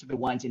down just to the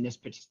ones in this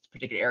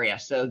particular area.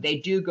 So they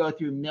do go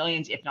through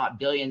millions, if not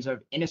billions,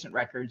 of innocent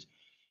records.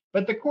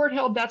 But the court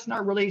held that's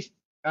not really,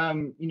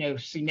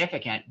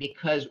 significant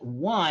because,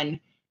 one,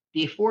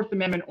 the Fourth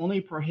Amendment only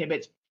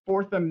prohibits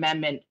Fourth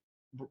Amendment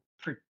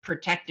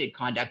protected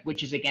conduct,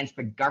 which is against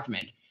the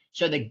government.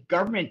 So the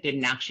government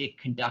didn't actually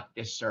conduct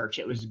this search.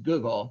 It was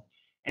Google.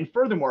 And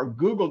furthermore,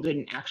 Google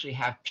didn't actually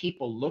have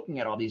people looking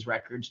at all these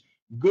records.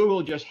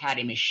 Google just had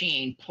a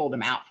machine pull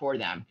them out for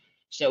them.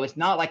 So it's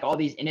not like all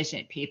these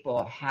innocent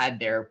people had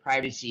their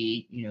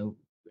privacy,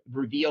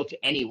 revealed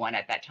to anyone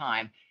at that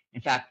time.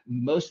 In fact,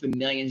 most of the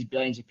millions,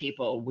 billions of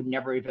people would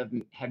never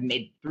even have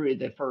made through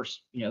the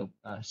first,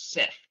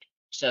 sift.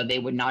 So they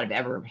would not have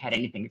ever had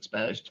anything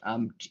exposed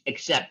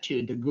except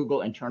to the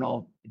Google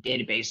internal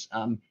database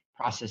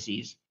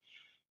processes.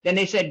 Then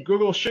they said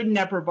Google shouldn't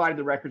have provided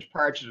the records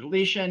prior to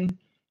deletion.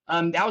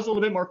 That was a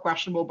little bit more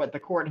questionable, but the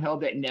court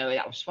held that no,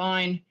 that was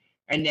fine.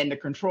 And then the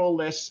control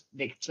lists,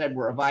 they said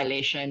were a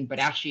violation, but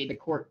actually the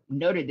court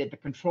noted that the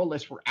control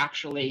lists were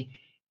actually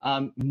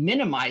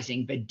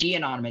minimizing the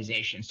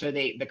de-anonymization. So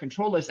the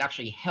control list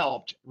actually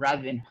helped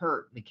rather than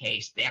hurt the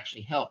case. They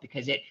actually helped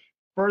because it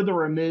further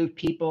removed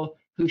people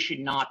who should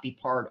not be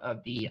part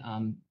of the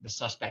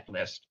suspect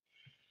list.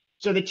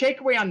 So the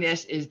takeaway on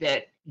this is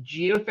that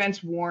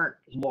geofence warrant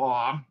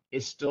law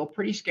is still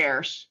pretty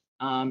scarce.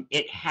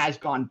 It has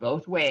gone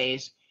both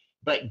ways,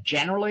 but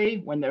generally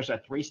when there's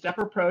a three-step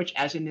approach,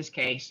 as in this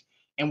case,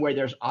 and where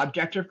there's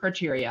objective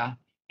criteria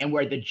and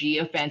where the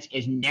geofence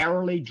is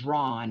narrowly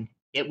drawn,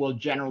 it will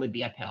generally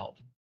be upheld.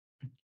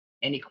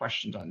 Any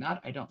questions on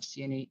that? I don't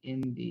see any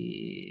in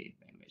the,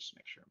 let me just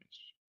make sure.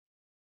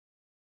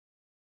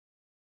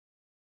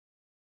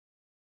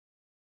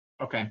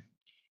 Okay.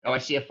 Oh, I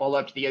see a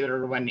follow-up to the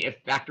other one.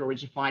 If backdoor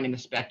is defined in the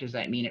spec, does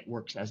that mean it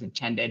works as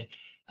intended?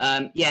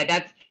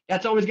 Yeah,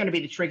 that's always going to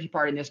be the tricky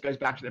part, and this goes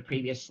back to the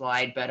previous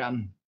slide. But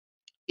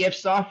if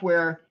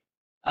software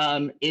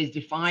is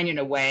defined in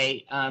a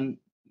way,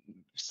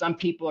 some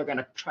people are going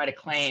to try to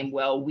claim,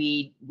 well,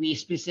 we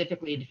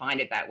specifically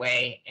defined it that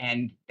way,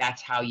 and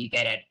that's how you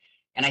get it.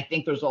 And I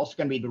think there's also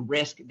going to be the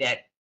risk that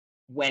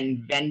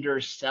when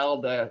vendors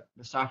sell the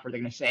software, they're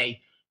going to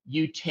say,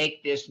 you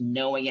take this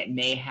knowing it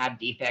may have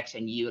defects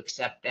and you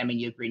accept them and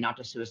you agree not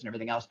to sue us and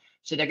everything else.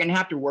 So they're going to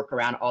have to work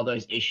around all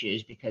those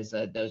issues because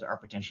those are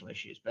potential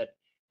issues. But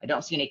I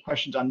don't see any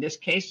questions on this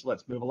case, so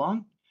let's move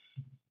along.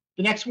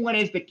 The next one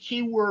is the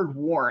keyword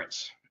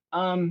warrants.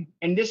 And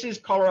this is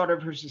Colorado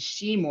versus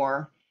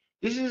Seymour.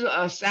 This is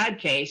a sad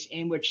case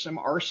in which some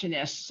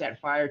arsonists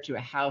set fire to a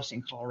house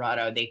in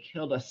Colorado. They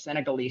killed a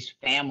Senegalese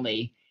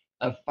family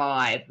of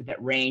 5 that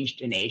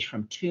ranged in age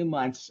from 2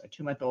 months, a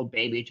 2-month-old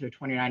baby, to a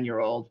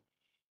 29-year-old.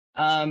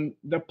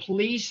 The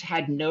police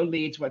had no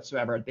leads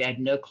whatsoever. They had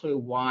no clue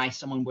why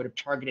someone would have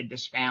targeted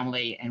this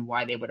family and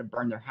why they would have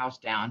burned their house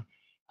down.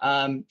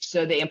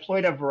 So they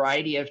employed a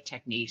variety of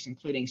techniques,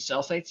 including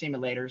cell site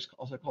simulators,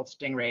 also called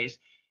stingrays.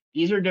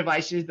 These are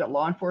devices that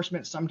law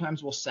enforcement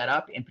sometimes will set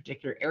up in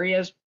particular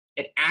areas.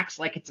 It acts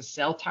like it's a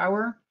cell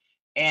tower,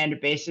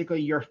 and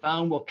basically your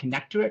phone will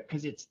connect to it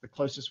because it's the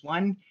closest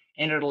one.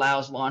 And it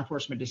allows law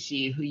enforcement to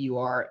see who you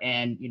are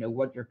and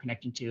what you're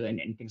connecting to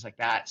and things like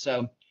that.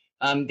 So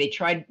they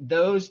tried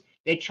those.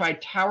 They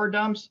tried tower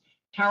dumps.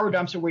 Tower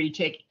dumps are where you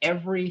take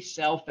every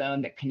cell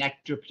phone that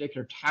connects to a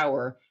particular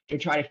tower to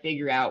try to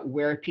figure out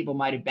where people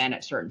might have been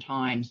at certain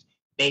times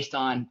based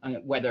on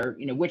whether,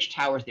 which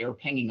towers they were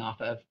pinging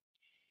off of.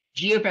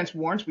 Geofence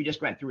warrants, we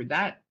just went through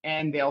that.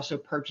 And they also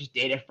purchased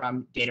data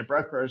from data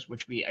brokers,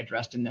 which we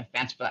addressed in the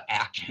FANSPA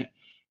Act.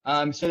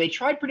 So they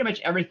tried pretty much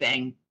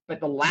everything. But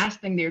the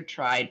last thing they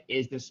tried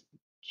is this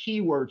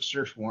keyword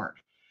search warrant.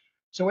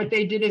 So what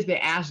they did is they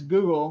asked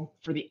Google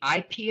for the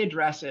IP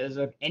addresses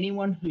of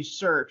anyone who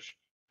searched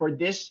for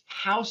this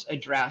house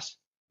address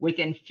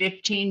within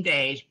 15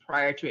 days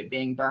prior to it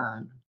being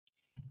burned.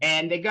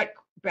 And they got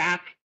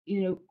back,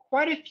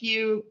 quite a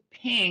few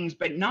pings,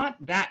 but not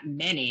that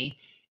many.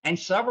 And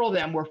several of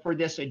them were for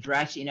this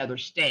address in other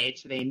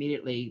states. So they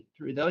immediately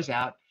threw those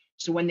out.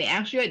 So when they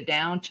actually got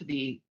down to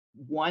the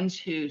ones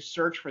who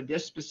searched for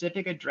this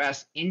specific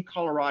address in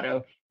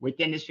Colorado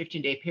within this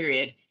 15-day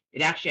period,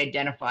 it actually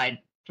identified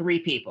 3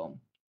 people: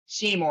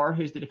 Seymour,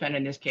 who's the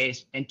defendant in this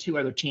case, and 2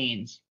 other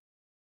teens.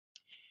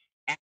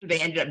 After they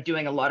ended up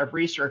doing a lot of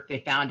research, they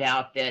found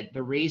out that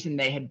the reason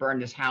they had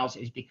burned this house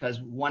is because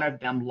one of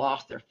them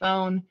lost their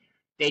phone.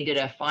 They did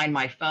a Find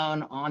My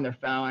Phone on their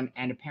phone,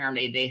 and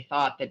apparently they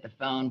thought that the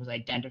phone was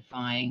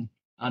identifying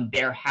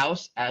their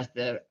house as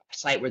the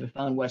site where the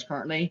phone was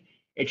currently.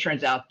 It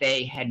turns out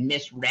they had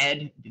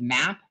misread the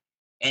map,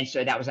 and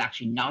so that was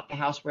actually not the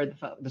house where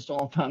the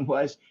stolen phone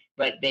was,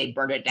 but they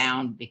burned it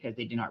down because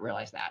they did not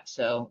realize that.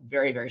 So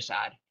very, very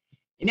sad.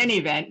 In any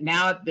event,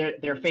 now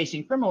they're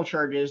facing criminal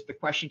charges. The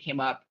question came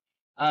up,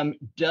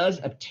 does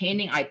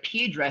obtaining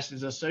IP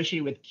addresses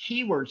associated with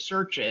keyword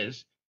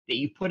searches that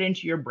you put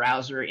into your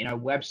browser in a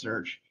web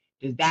search,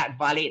 does that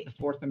violate the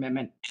Fourth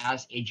Amendment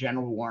as a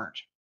general warrant,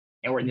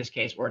 or in this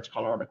case, or its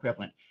Colorado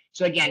equivalent?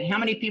 So again, how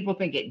many people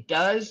think it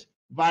does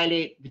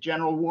violate the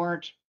general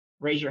warrant?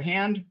 Raise your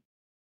hand.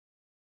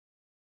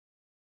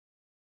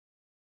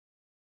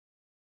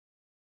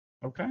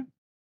 Okay.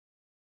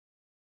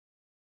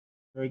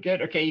 Very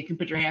good. Okay, you can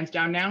put your hands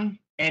down now.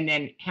 And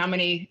then how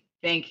many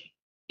think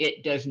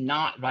it does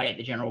not violate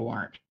the general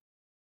warrant?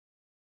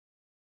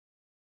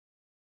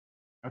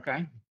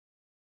 Okay.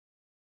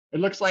 It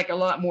looks like a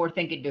lot more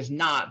think it does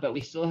not, but we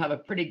still have a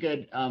pretty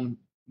good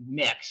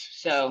mix.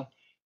 So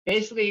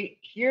basically,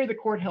 here the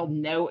court held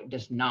no, it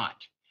does not.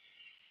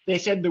 They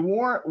said the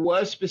warrant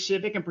was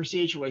specific and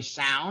procedurally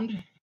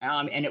sound,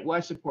 and it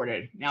was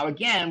supported. Now,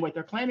 again, what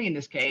they're claiming in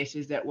this case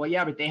is that, well,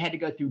 yeah, but they had to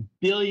go through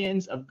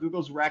billions of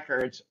Google's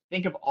records.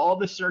 Think of all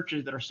the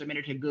searches that are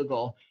submitted to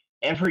Google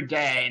every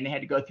day, and they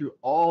had to go through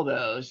all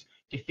those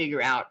to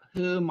figure out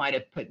who might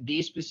have put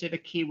these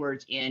specific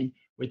keywords in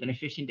within a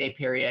 15-day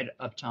period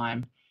of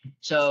time.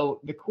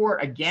 So the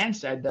court again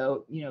said,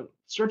 though,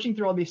 searching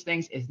through all these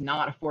things is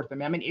not a Fourth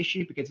Amendment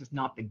issue because it's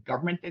not the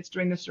government that's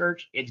doing the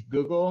search. It's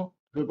Google.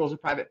 Google's a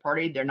private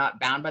party. They're not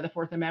bound by the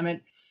Fourth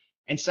Amendment.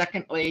 And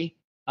secondly,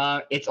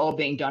 it's all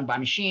being done by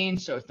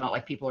machines. So it's not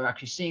like people are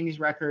actually seeing these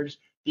records.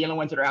 The only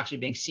ones that are actually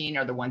being seen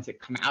are the ones that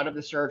come out of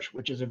the search,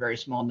 which is a very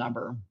small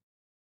number.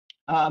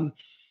 The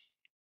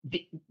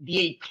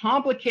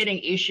complicating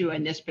issue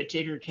in this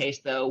particular case,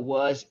 though,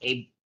 was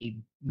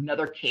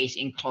another case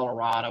in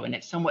Colorado, and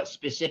it's somewhat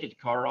specific to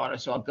Colorado.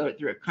 So I'll go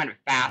through it kind of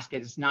fast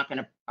because it's not going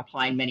to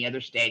apply in many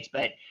other states,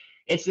 but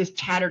it's this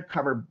Tattered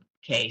Cover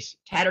case.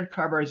 Tattered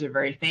Cover is a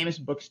very famous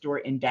bookstore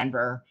in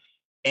Denver,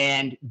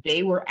 and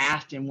they were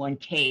asked in one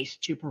case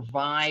to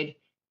provide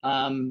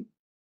the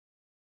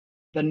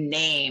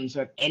names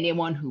of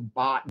anyone who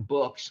bought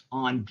books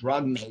on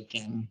drug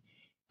making,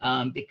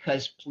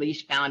 because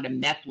police found a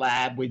meth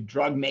lab with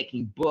drug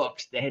making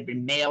books that had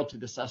been mailed to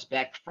the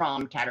suspect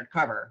from Tattered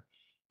Cover.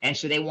 And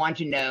so they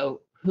wanted to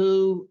know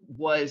who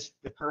was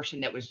the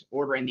person that was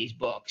ordering these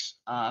books,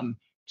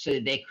 so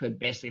that they could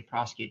basically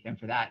prosecute them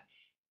for that.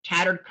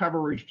 Tattered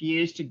Cover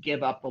refused to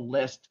give up a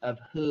list of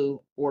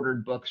who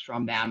ordered books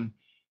from them.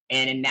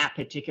 And in that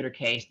particular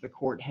case, the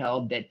court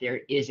held that there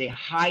is a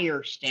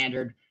higher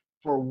standard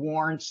for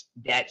warrants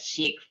that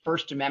seek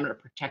First Amendment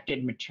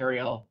protected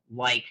material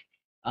like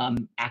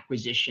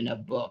acquisition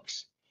of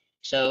books.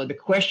 So the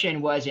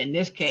question was, in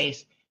this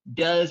case,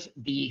 does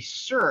the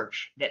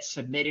search that's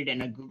submitted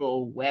in a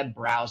Google web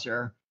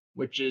browser,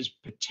 which is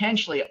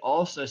potentially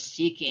also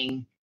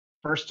seeking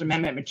First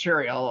Amendment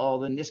material,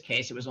 although in this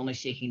case it was only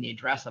seeking the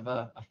address of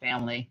a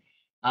family,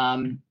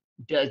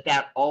 does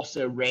that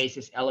also raise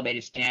this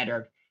elevated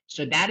standard?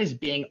 So that is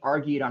being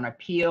argued on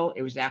appeal.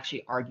 It was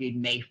actually argued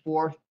May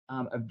 4th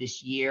of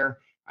this year.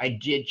 I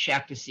did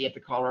check to see if the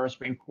Colorado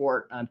Supreme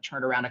Court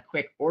turned around a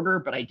quick order,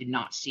 but I did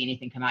not see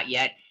anything come out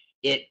yet.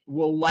 It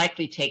will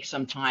likely take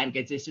some time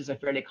because this is a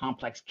fairly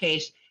complex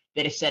case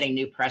that is setting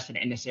new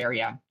precedent in this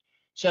area.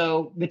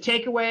 So the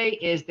takeaway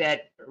is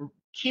that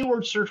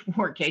keyword search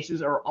warrant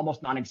cases are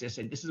almost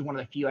non-existent. This is one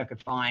of the few I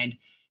could find.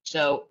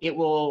 So it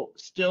will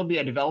still be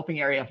a developing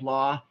area of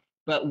law,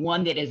 but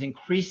one that is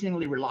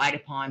increasingly relied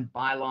upon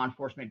by law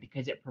enforcement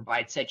because it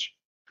provides such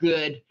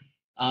good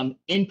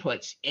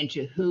inputs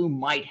into who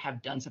might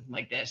have done something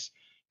like this.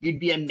 You'd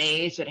be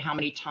amazed at how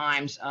many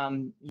times,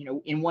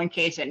 in one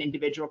case, an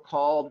individual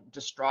called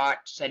distraught,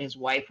 said his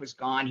wife was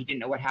gone. He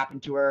didn't know what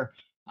happened to her.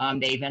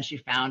 They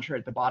eventually found her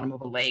at the bottom of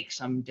a lake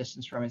some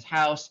distance from his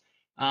house.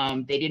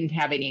 They didn't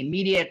have any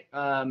immediate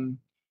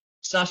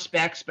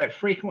suspects, but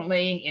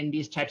frequently in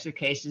these types of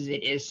cases,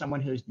 it is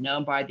someone who's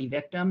known by the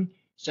victim.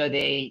 So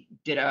they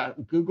did a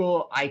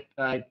Google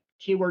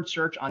keyword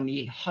search on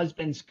the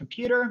husband's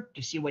computer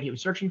to see what he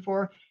was searching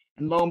for.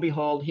 And lo and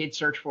behold, he had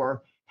searched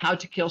for how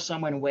to kill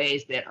someone in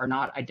ways that are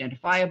not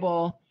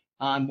identifiable.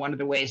 One of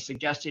the ways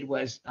suggested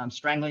was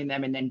strangling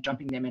them and then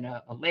dumping them in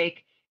a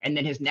lake. And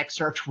then his next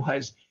search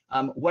was,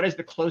 what is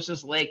the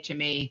closest lake to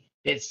me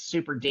that's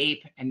super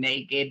deep? And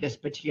they gave this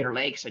particular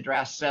lake's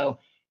address. So,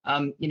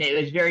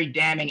 it was very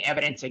damning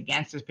evidence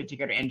against this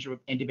particular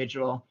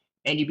individual.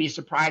 And you'd be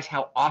surprised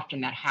how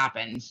often that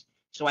happens.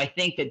 So I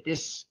think that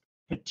this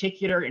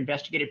particular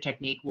investigative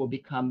technique will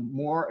become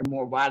more and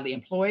more widely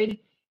employed.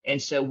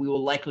 And so we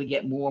will likely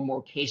get more and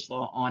more case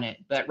law on it.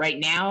 But right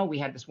now we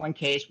have this one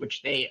case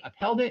which they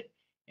upheld it.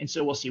 And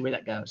so we'll see where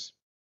that goes.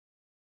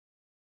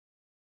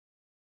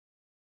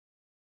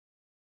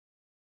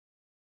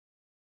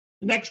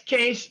 The next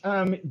case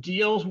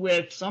deals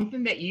with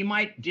something that you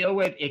might deal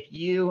with if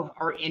you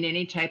are in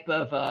any type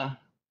of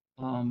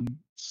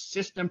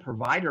system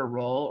provider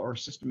role or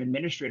system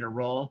administrator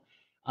role.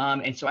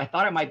 And so I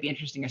thought it might be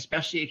interesting,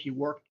 especially if you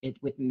work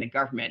within the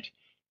government.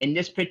 In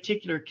this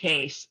particular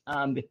case,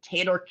 the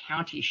Taylor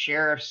County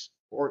Sheriff's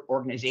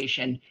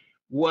Organization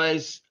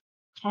was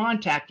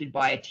contacted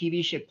by a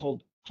TV show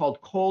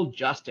called Cold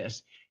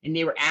Justice, and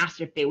they were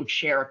asked if they would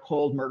share a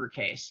cold murder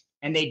case,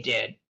 and they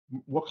did.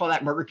 We'll call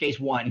that murder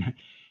case 1.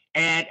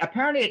 And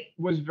apparently it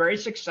was very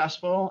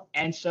successful.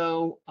 And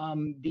so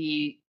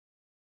the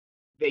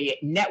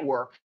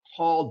network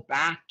called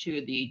back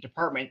to the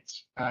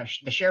department,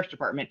 the sheriff's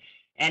department,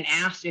 and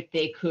asked if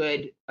they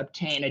could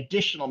obtain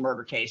additional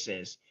murder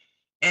cases.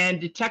 And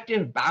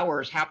Detective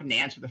Bowers happened to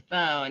answer the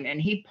phone,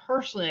 and he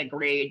personally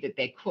agreed that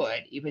they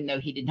could, even though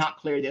he did not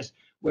clear this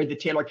with the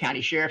Taylor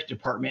County Sheriff's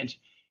Department.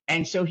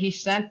 And so he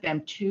sent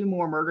them 2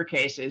 more murder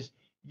cases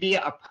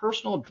via a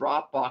personal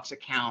Dropbox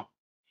account.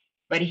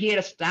 But he had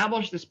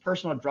established this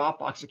personal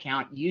Dropbox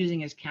account using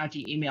his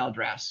county email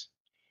address.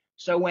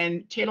 So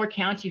when Taylor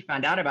County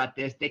found out about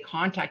this, they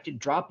contacted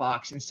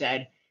Dropbox and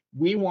said,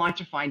 we want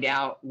to find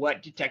out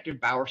what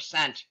Detective Bauer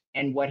sent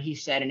and what he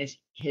said in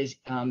his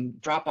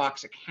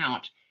Dropbox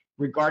account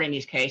regarding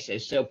these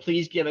cases. So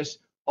please give us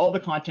all the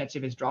contents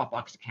of his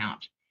Dropbox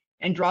account.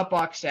 And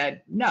Dropbox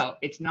said, no,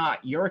 it's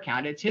not your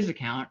account, it's his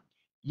account.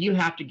 You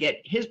have to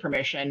get his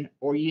permission,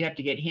 or you have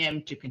to get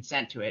him to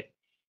consent to it.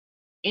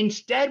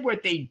 Instead,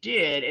 what they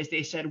did is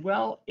they said,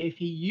 well, if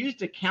he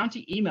used a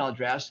county email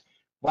address,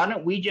 why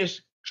don't we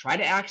just try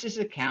to access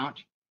his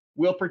account?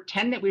 We'll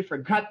pretend that we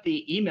forgot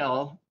the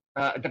email,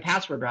 the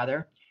password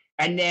rather,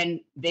 and then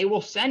they will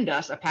send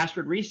us a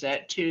password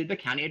reset to the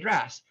county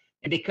address.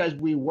 And because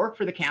we work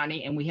for the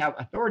county and we have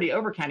authority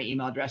over county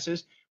email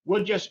addresses,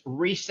 we'll just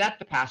reset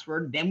the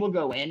password, then we'll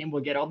go in and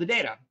we'll get all the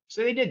data.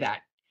 So they did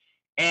that.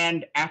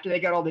 And after they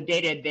got all the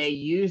data, they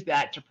used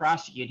that to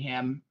prosecute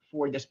him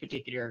for this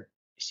particular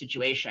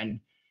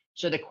situation.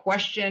 So the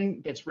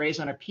question that's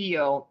raised on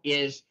appeal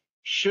is,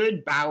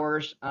 should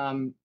Bowers'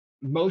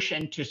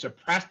 motion to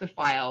suppress the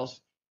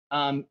files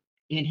in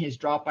his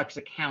Dropbox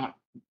account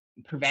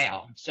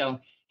prevail? So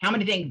how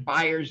many think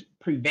Bowers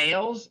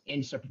prevails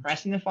in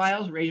suppressing the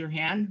files? Raise your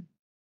hand.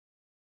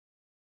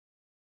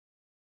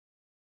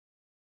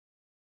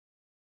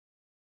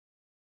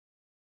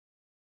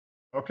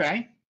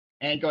 Okay.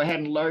 And go ahead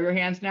and lower your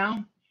hands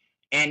now.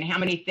 And how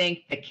many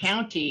think the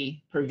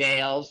county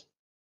prevails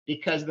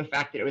because of the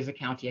fact that it was a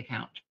county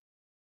account?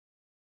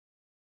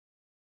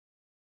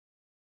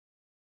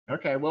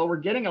 Okay, well, we're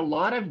getting a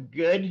lot of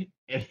good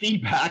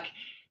feedback,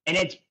 and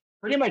it's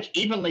pretty much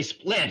evenly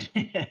split.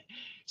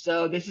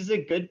 So this is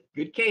a good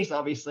case,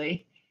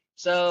 obviously.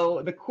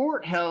 So the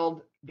court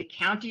held the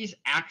county's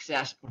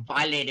access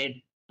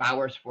violated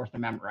Bowers' Fourth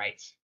Amendment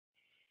rights.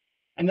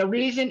 And the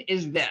reason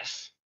is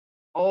this.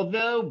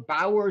 Although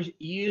Bowers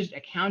used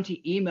a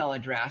county email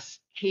address,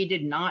 he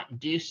did not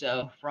do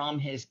so from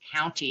his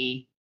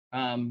county,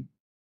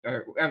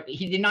 or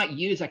he did not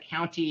use a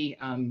county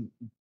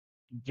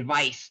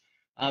device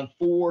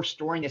for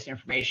storing this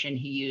information.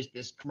 He used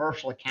this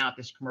commercial account,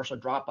 this commercial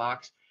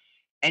Dropbox.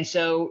 And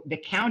so the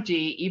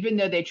county, even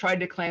though they tried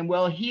to claim,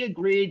 well, he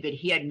agreed that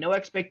he had no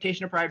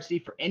expectation of privacy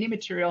for any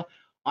material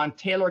on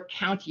Taylor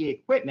County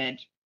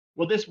equipment,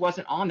 well, this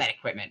wasn't on that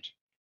equipment.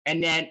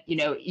 And then,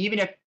 even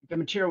if the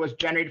material was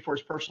generated for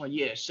his personal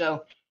use.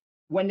 So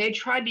when they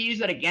tried to use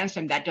that against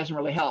him, that doesn't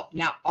really help.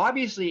 Now,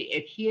 obviously,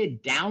 if he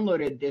had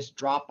downloaded this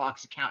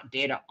Dropbox account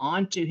data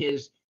onto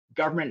his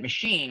government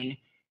machine,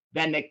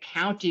 then the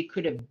county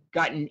could have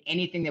gotten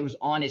anything that was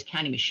on his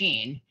county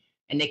machine,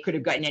 and they could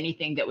have gotten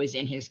anything that was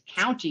in his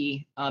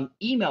county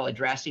email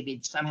address if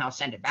he'd somehow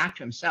sent it back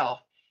to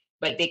himself.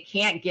 But they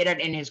can't get it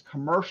in his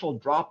commercial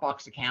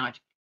Dropbox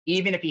account,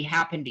 even if he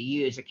happened to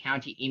use a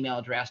county email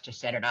address to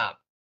set it up.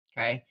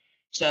 Okay.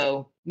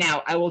 So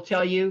now I will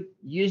tell you,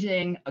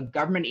 using a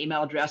government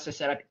email address to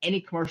set up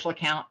any commercial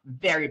account,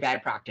 very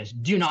bad practice.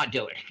 Do not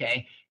do it.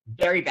 Okay.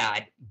 Very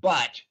bad.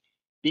 But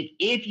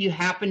if you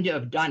happen to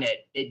have done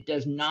it, it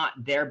does not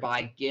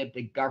thereby give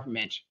the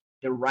government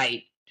the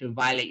right to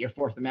violate your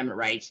Fourth Amendment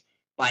rights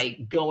by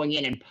going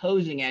in and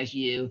posing as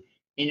you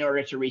in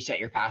order to reset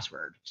your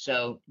password.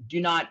 So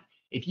do not,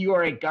 if you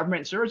are a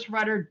government service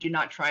provider, do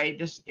not try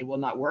this. It will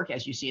not work,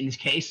 as you see in this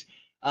case.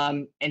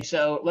 And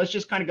so let's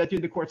just kind of go through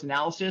the court's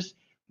analysis.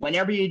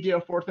 Whenever you do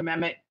a Fourth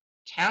Amendment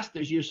test,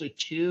 there's usually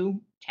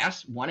 2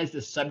 tests. One is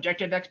the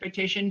subjective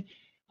expectation.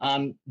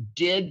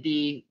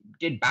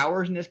 Did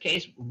Bowers in this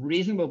case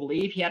reasonably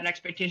believe he had an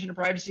expectation of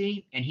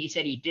privacy? And he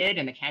said he did,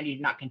 and the county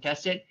did not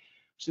contest it.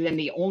 So then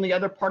the only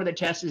other part of the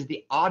test is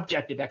the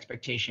objective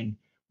expectation.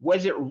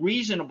 Was it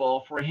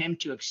reasonable for him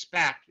to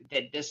expect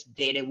that this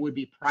data would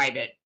be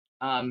private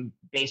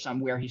based on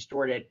where he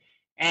stored it?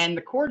 And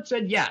the court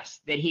said yes,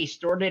 that he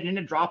stored it in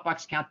a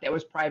Dropbox account that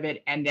was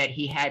private and that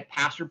he had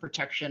password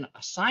protection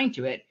assigned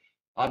to it.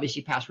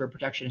 Obviously, password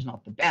protection is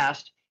not the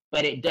best,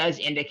 but it does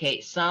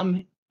indicate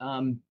some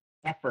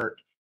effort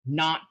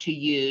not to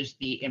use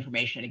the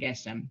information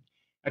against him.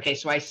 Okay,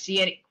 so I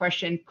see a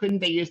question, couldn't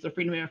they use the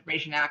Freedom of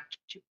Information Act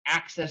to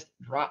access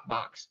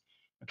Dropbox?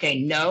 Okay,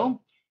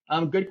 no,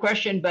 good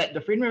question, but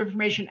the Freedom of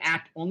Information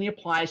Act only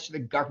applies to the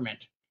government.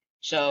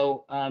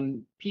 So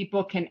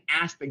people can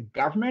ask the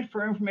government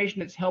for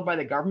information that's held by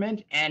the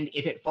government, and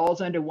if it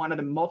falls under one of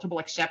the multiple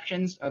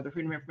exceptions of the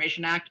Freedom of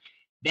Information Act,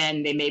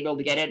 then they may be able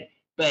to get it.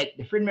 But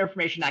the Freedom of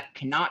Information Act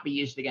cannot be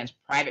used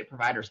against private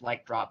providers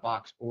like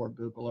Dropbox or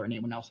Google or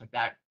anyone else like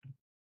that.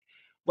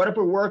 What if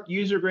a work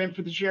user agreement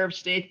for the sheriff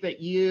states that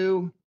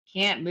you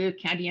can't move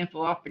county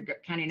info off the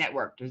county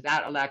network? Does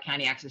that allow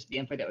county access to the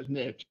info that was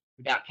moved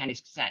without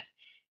county's consent?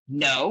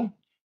 No.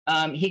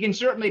 He can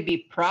certainly be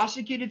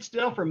prosecuted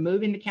still for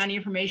moving the county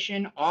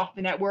information off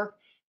the network,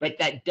 but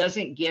that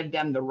doesn't give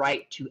them the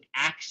right to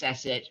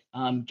access it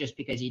just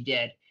because he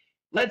did.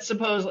 Let's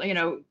suppose,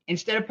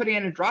 instead of putting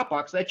it in a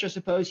Dropbox, let's just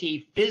suppose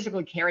he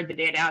physically carried the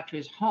data out to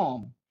his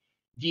home.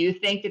 Do you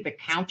think that the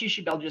county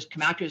should be able to just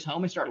come out to his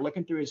home and start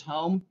looking through his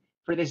home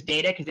for this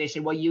data because they say,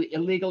 well, you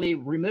illegally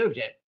removed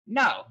it?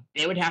 No,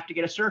 they would have to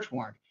get a search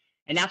warrant.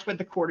 And that's what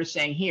the court is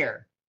saying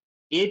here.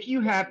 If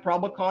you have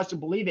probable cause to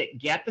believe it,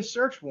 get the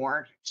search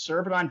warrant,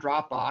 serve it on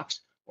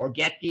Dropbox, or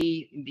get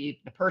the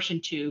person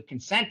to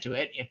consent to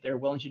it if they're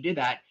willing to do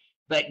that.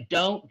 But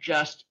don't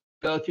just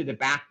go through the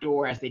back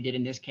door as they did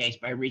in this case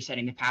by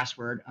resetting the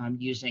password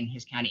using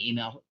his county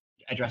email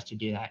address to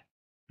do that.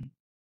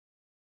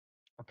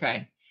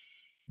 Okay.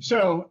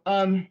 So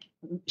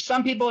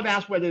some people have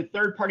asked whether the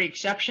third-party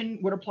exception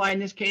would apply in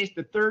this case.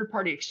 The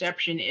third-party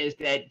exception is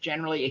that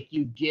generally if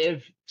you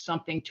give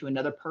something to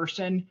another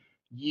person,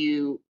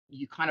 you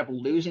kind of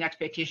lose an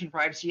expectation of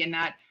privacy in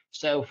that.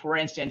 So for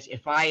instance,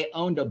 if I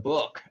owned a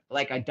book,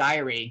 like a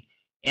diary,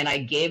 and I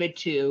gave it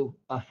to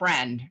a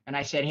friend and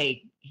I said,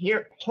 hey,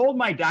 here, hold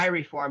my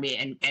diary for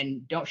me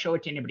and don't show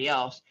it to anybody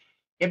else.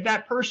 If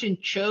that person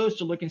chose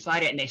to look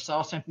inside it and they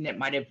saw something that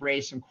might have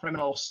raised some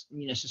criminal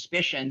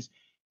suspicions,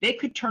 they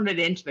could turn it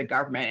into the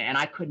government, and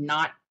I could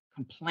not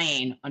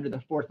complain under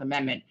the Fourth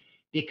Amendment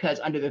because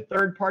under the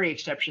third-party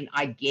exception,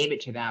 I gave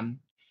it to them.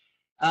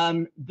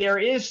 There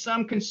is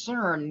some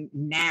concern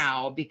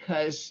now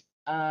because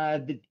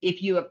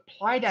if you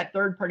apply that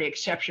third-party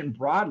exception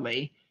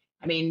broadly,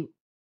 I mean,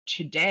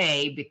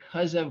 today,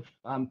 because of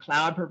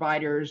cloud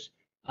providers,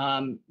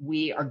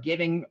 we are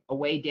giving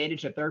away data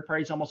to third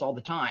parties almost all the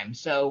time.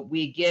 So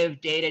we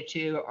give data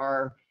to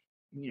our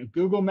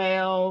Google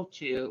Mail,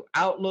 to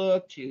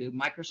Outlook, to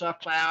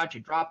Microsoft Cloud,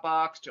 to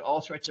Dropbox, to all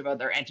sorts of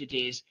other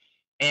entities.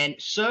 And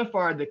so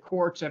far, the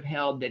courts have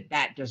held that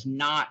that does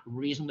not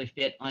reasonably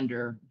fit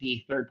under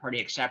the third-party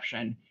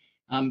exception.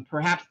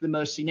 Perhaps the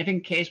most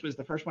significant case was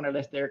the first one I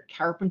listed there,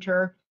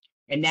 Carpenter.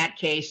 In that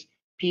case,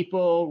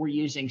 people were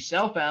using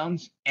cell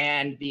phones,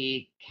 and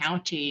the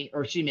county,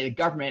 or excuse me, the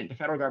government, the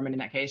federal government in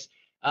that case,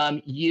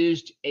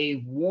 used a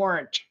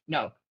warrant.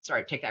 No,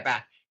 sorry, take that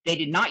back. They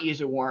did not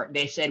use a warrant.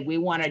 They said, we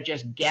want to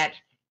just get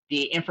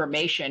the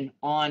information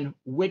on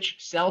which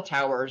cell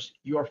towers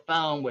your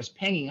phone was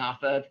pinging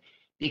off of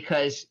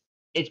because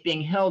it's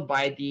being held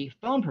by the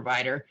phone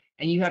provider,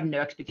 and you have no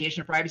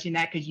expectation of privacy in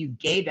that because you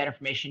gave that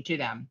information to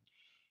them.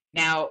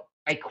 Now,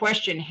 I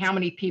question how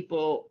many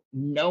people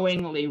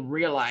knowingly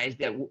realize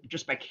that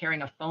just by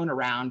carrying a phone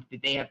around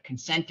that they have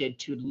consented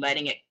to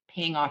letting it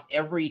ping off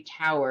every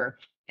tower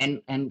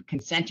and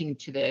consenting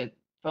to the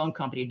phone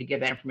company to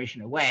give that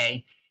information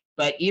away.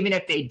 But even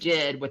if they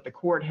did, what the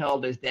court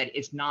held is that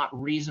it's not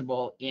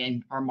reasonable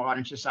in our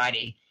modern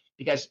society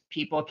because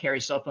people carry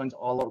cell phones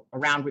all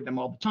around with them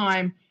all the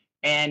time,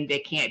 and they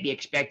can't be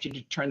expected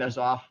to turn those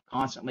off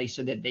constantly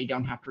so that they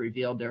don't have to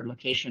reveal their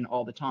location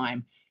all the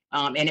time.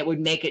 And it would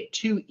make it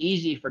too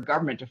easy for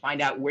government to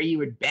find out where you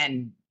had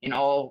been in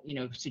all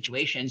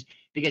situations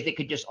because they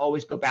could just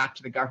always go back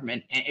to the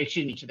government, and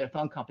excuse me, to the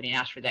phone company and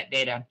ask for that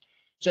data.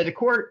 So the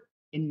court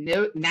in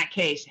that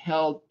case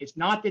held it's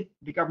not that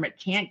the government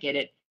can't get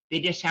it, they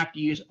just have to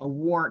use a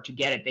warrant to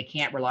get it. They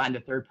can't rely on the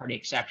third-party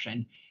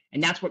exception.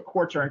 And that's what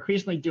courts are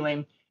increasingly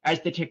doing. As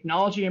the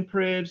technology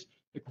improves,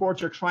 the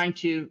courts are trying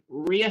to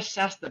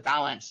reassess the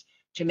balance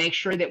to make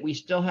sure that we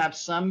still have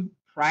some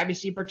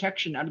privacy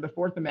protection under the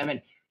Fourth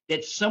Amendment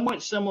that's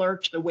somewhat similar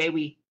to the way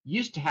we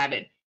used to have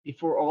it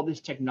before all this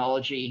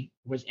technology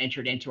was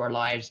entered into our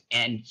lives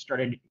and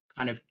started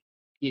kind of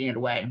eating it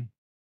away.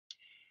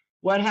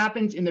 What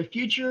happens in the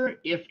future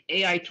if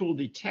AI tool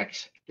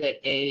detects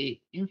that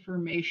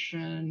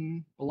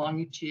information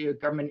belonging to a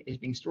government is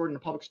being stored in a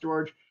public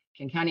storage?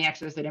 Can county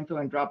access that info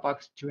in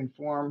Dropbox to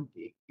inform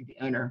the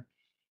owner?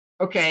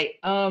 Okay.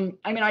 I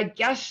mean, I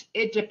guess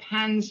it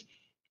depends.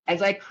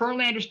 As I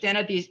currently understand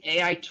it, these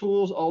AI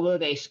tools, although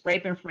they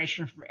scrape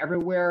information from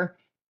everywhere,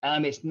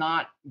 it's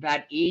not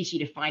that easy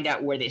to find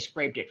out where they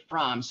scraped it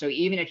from. So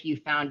even if you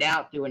found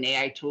out through an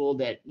AI tool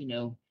that,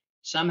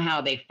 somehow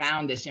they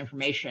found this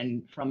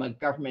information from a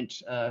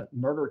government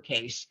murder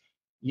case,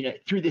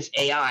 through this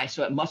AI,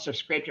 so it must have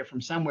scraped it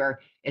from somewhere.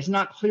 It's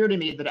not clear to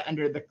me that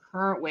under the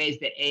current ways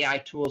that AI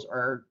tools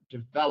are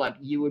developed,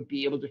 you would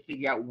be able to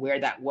figure out where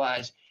that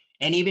was.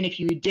 And even if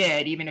you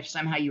did, even if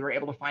somehow you were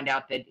able to find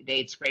out that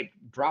they'd scraped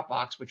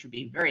Dropbox, which would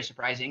be very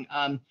surprising,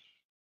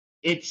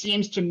 it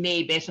seems to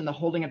me, based on the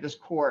holding of this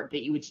court,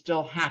 that you would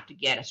still have to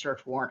get a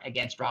search warrant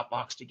against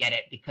Dropbox to get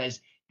it,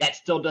 because that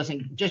still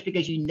doesn't, just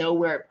because you know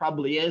where it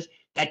probably is,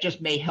 that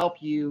just may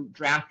help you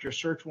draft your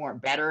search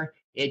warrant better.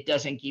 It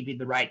doesn't give you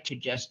the right to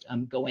just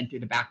go in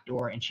through the back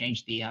door and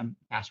change the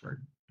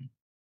password.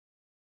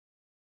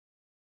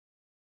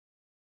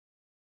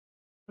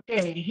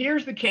 Okay,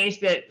 here's the case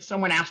that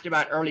someone asked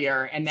about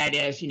earlier, and that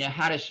is,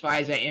 how does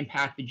FISA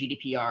impact the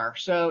GDPR?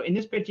 So in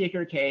this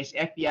particular case,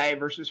 FBI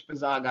versus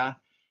Fazaga,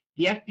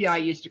 the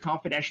FBI used a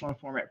confidential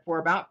informant for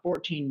about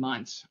 14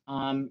 months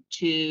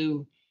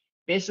to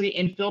basically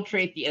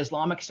infiltrate the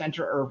Islamic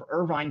Center of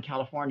Irvine,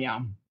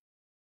 California.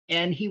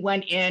 And he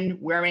went in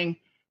wearing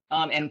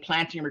and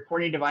planting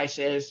recording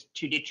devices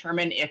to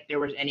determine if there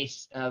was any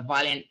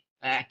violent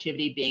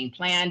activity being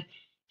planned.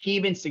 He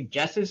even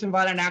suggested some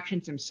violent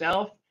actions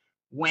himself.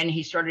 When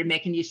he started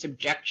making these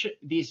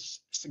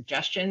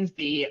suggestions,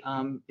 the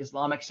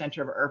Islamic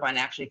Center of Irvine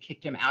actually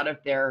kicked him out of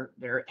their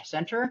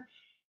center.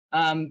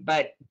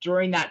 But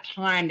during that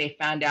time, they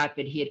found out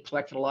that he had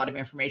collected a lot of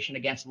information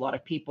against a lot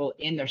of people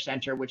in their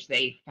center, which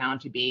they found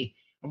to be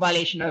a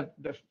violation of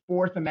the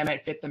Fourth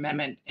Amendment, Fifth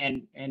Amendment,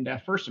 and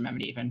First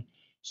Amendment even.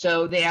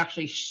 So they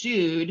actually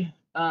sued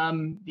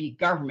the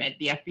government,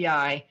 the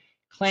FBI,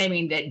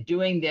 claiming that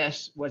doing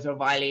this was a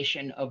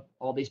violation of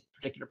all these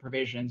particular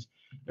provisions.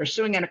 They're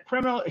suing in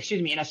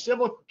a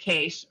civil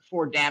case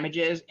for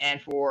damages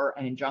and for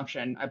an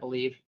injunction, I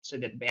believe, so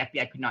that the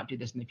FBI could not do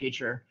this in the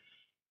future.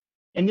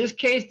 In this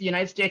case, the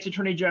United States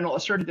Attorney General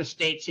asserted the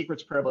state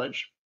secrets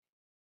privilege.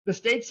 The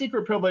state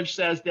secret privilege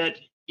says that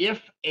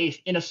if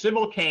in a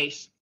civil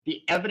case,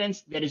 the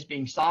evidence that is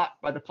being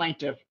sought by the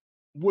plaintiff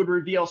would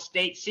reveal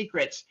state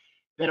secrets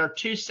that are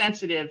too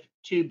sensitive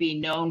to be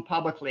known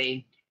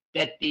publicly,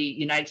 that the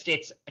United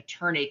States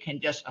attorney can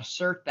just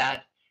assert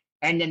that,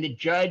 and then the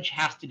judge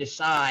has to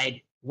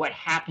decide what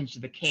happens to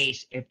the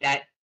case if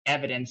that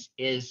evidence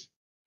is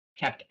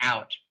kept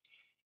out.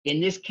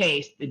 In this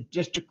case, the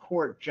district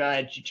court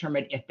judge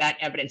determined if that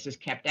evidence is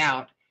kept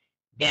out,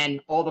 then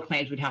all the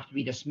claims would have to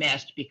be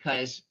dismissed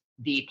because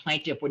the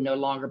plaintiff would no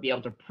longer be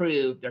able to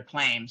prove their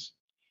claims.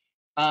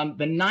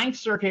 The Ninth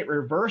Circuit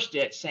reversed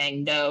it,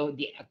 saying no,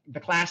 the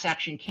class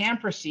action can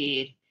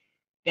proceed.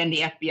 Then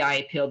the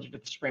FBI appealed to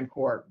the Supreme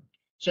Court.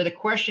 So the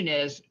question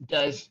is,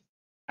 does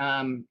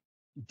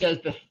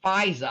the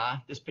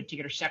FISA, this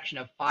particular section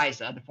of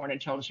FISA, the Foreign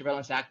Intelligence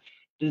Surveillance Act,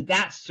 does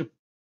that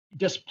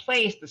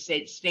displace the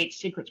state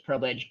secrets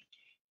privilege?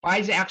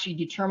 FISA actually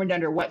determined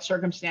under what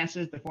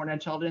circumstances the foreign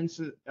intelligence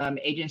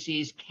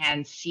agencies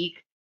can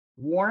seek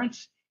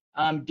warrants.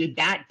 Did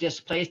that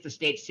displace the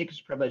state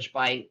secrets privilege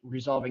by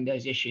resolving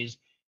those issues?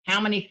 How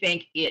many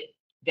think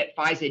that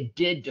FISA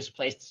did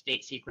displace the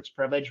state secrets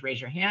privilege? Raise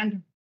your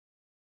hand.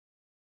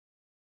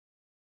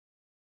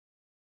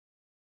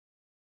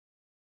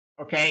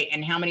 Okay,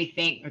 and how many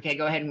think, okay,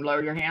 go ahead and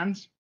lower your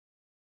hands.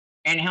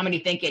 And how many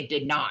think it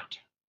did not?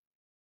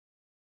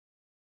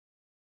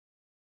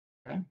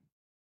 Okay.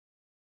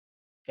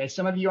 Okay,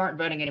 some of you aren't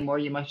voting anymore.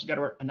 You must have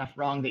got enough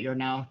wrong that you're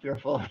now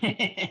fearful.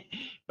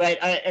 But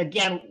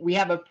again, we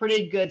have a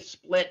pretty good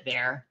split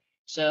there.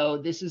 So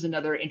this is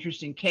another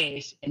interesting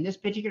case. In this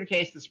particular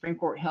case, the Supreme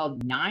Court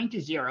held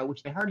 9-0,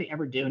 which they hardly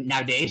ever do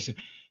nowadays,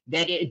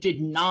 that it did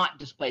not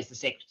displace the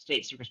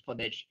state secrets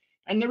privilege.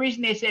 And the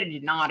reason they said it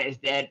did not is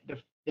that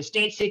the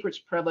state secrets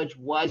privilege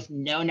was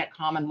known at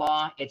common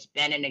law. It's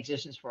been in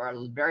existence for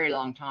a very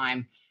long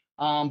time.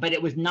 But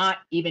it was not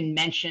even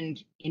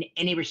mentioned in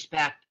any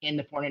respect in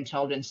the Foreign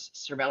Intelligence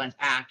Surveillance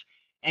Act.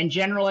 And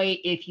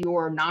generally, if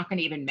you're not going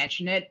to even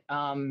mention it,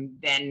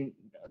 then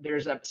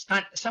there's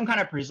some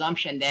kind of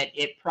presumption that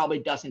it probably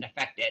doesn't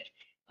affect it.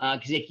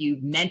 Because if you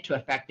meant to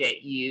affect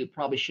it, you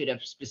probably should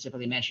have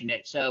specifically mentioned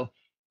it. So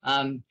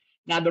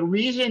now the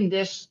reason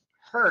this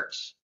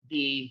hurts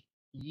the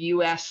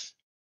U.S.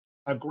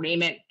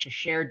 agreement to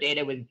share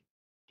data with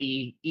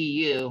the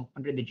EU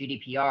under the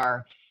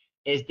GDPR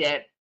is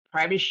that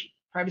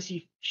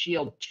Privacy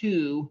Shield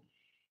 2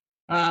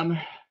 and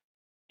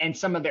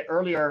some of the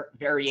earlier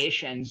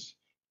variations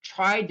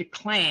tried to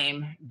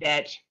claim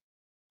that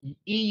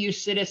EU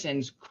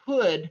citizens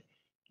could,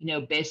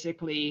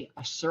 basically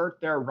assert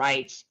their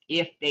rights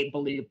if they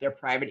believed their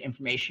private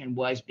information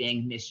was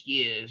being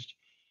misused.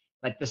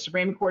 But the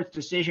Supreme Court's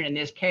decision in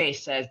this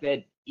case says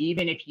that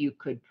even if you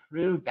could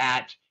prove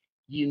that,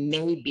 you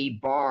may be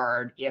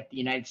barred if the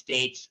United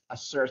States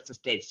asserts the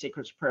state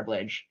secrets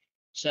privilege.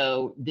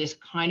 So this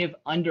kind of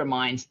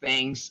undermines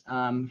things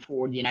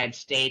for the United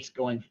States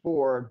going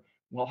forward.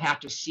 We'll have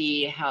to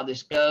see how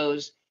this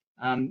goes.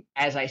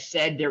 As I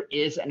said, there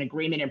is an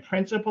agreement in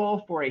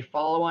principle for a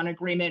follow-on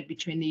agreement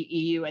between the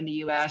EU and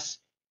the US.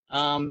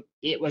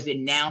 It was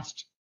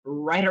announced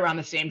right around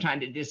the same time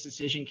that this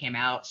decision came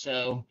out,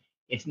 so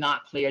it's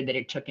not clear that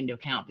it took into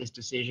account this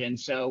decision.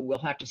 So we'll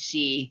have to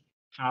see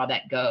how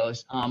that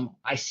goes.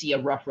 I see a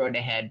rough road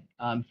ahead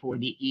for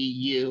the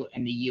EU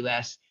and the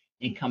US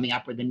in coming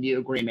up with a new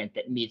agreement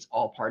that meets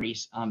all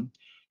parties.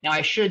 Now,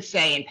 I should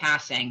say in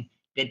passing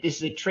that this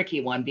is a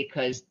tricky one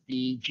because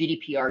the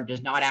GDPR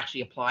does not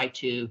actually apply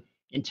to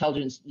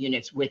intelligence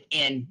units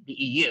within the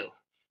EU.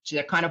 So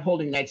they're kind of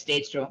holding the United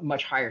States to a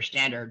much higher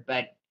standard,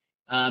 but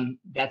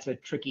that's a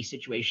tricky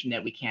situation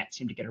that we can't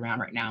seem to get around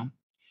right now.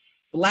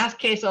 The last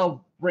case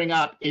I'll bring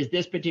up is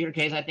this particular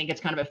case. I think it's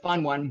kind of a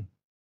fun one.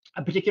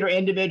 A particular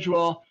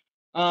individual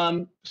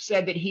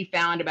said that he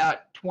found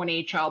about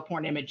 20 child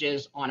porn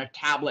images on a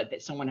tablet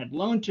that someone had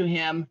loaned to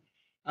him.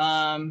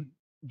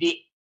 The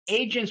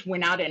agents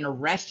went out and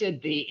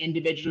arrested the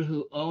individual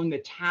who owned the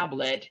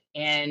tablet,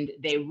 and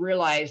they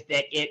realized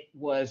that it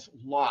was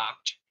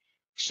locked.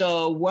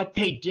 So what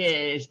they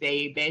did is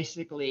they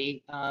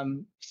basically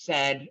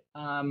said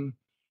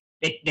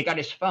they got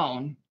his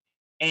phone,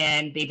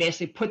 and they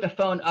basically put the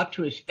phone up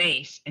to his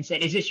face and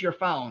said, "Is this your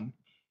phone?"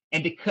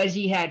 And because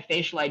he had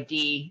facial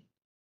ID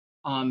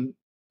on,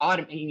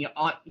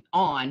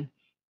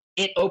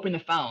 it opened the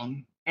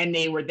phone, and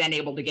they were then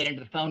able to get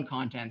into the phone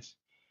contents.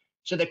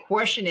 So the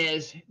question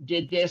is,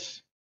 did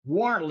this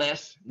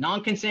warrantless,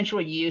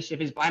 non-consensual use of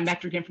his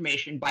biometric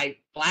information by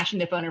flashing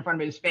the phone in front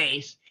of his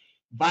face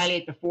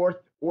violate the Fourth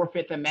or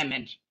Fifth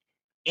Amendment?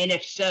 And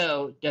if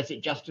so, does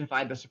it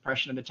justify the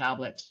suppression of the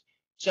tablets?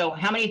 So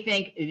how many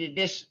think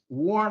this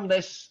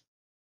warrantless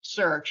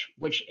search,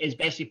 which is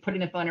basically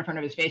putting the phone in front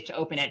of his face to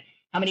open it,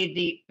 how many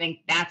do you think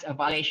that's a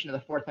violation of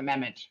the Fourth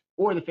Amendment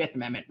or the Fifth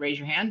Amendment? Raise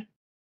your hand.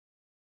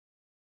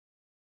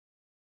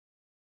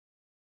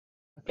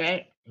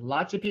 Okay,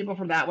 lots of people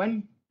for that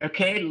one.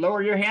 Okay,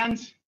 lower your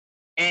hands.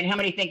 And how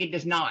many think it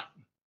does not?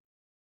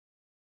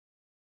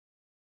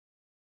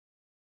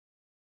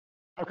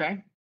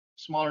 Okay,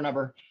 smaller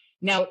number.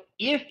 Now,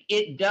 if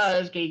it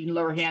does, okay, you can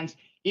lower hands.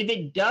 If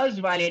it does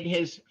violate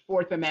his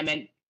Fourth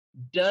Amendment,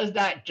 does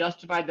that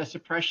justify the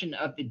suppression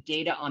of the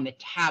data on the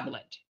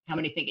tablet? How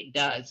many think it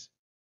does?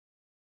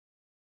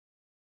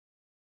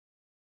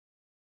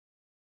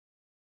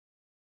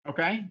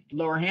 Okay,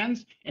 lower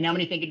hands. And how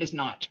many think it does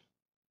not?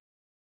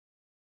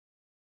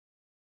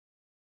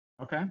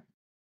 Okay.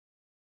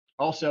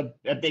 Also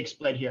a big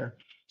split here.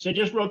 So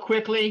just real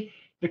quickly,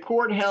 the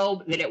court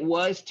held that it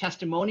was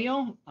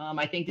testimonial.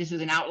 I think this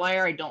is an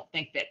outlier. I don't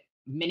think that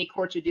many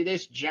courts would do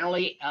this.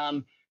 Generally,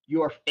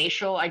 your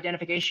facial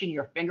identification,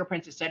 your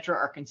fingerprints, etc.,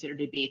 are considered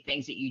to be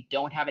things that you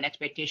don't have an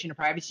expectation of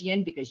privacy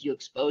in because you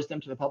expose them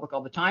to the public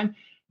all the time.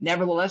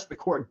 Nevertheless, the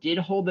court did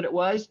hold that it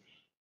was,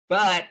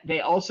 but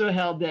they also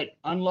held that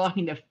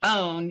unlocking the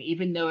phone,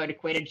 even though it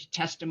equated to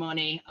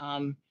testimony,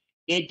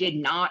 it did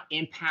not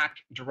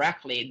impact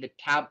directly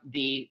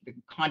the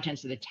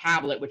contents of the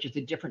tablet, which is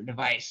a different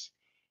device.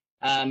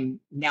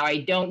 Now, I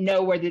don't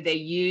know whether they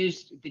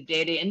used the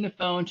data in the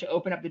phone to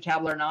open up the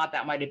tablet or not.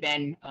 That might have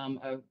been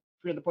a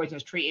fruit of the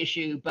poisonous tree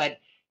issue, but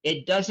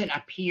it doesn't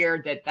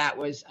appear that that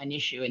was an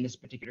issue in this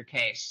particular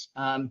case.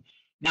 Now,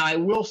 I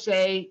will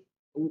say,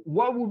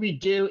 what would we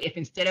do if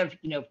instead of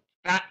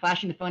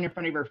flashing the phone in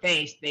front of your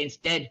face, they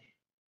instead,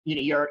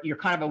 you're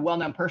kind of a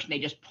well-known person, they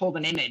just pulled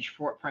an image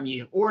from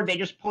you, or they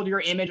just pulled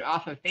your image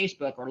off of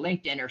Facebook or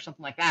LinkedIn or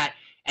something like that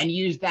and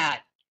use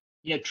that.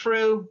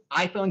 True,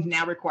 iPhones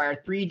now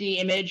require 3D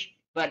image,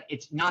 but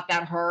it's not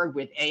that hard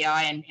with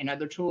AI and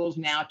other tools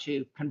now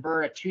to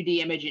convert a 2D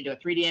image into a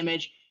 3D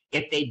image.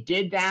 If they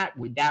did that,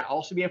 would that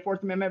also be a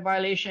Fourth Amendment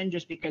violation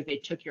just because they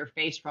took your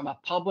face from a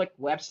public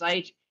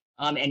website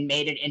and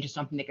made it into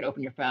something that could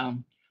open your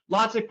phone?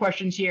 Lots of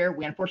questions here.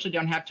 We unfortunately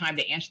don't have time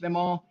to answer them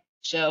all,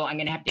 so I'm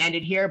going to have to end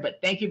it here, but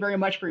thank you very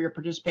much for your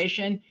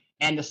participation,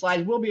 and the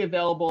slides will be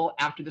available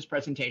after this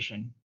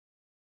presentation.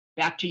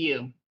 Back to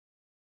you.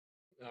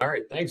 All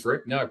right, thanks,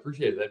 Rick. No, I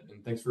appreciate that,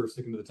 and thanks for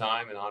sticking to the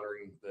time and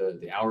honoring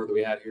the hour that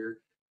we had here.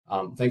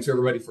 Thanks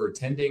everybody for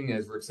attending.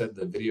 As Rick said,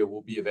 the video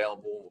will be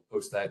available. We'll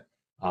post that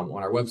on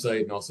our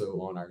website and also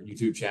on our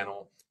YouTube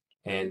channel.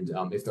 And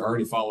if there are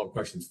any follow-up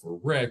questions for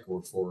Rick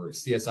or for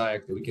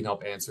CSIAC that we can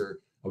help answer,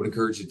 I would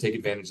encourage you to take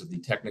advantage of the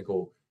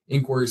technical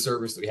inquiry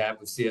service that we have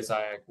with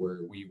CSIAC, where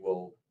we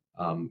will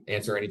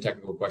answer any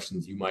technical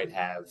questions you might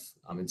have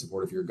in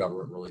support of your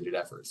government-related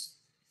efforts.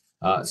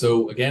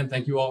 So again,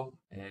 thank you all,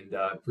 and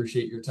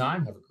appreciate your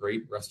time. Have a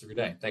great rest of your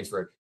day. Thanks,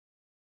 Rick.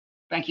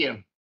 Thank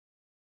you.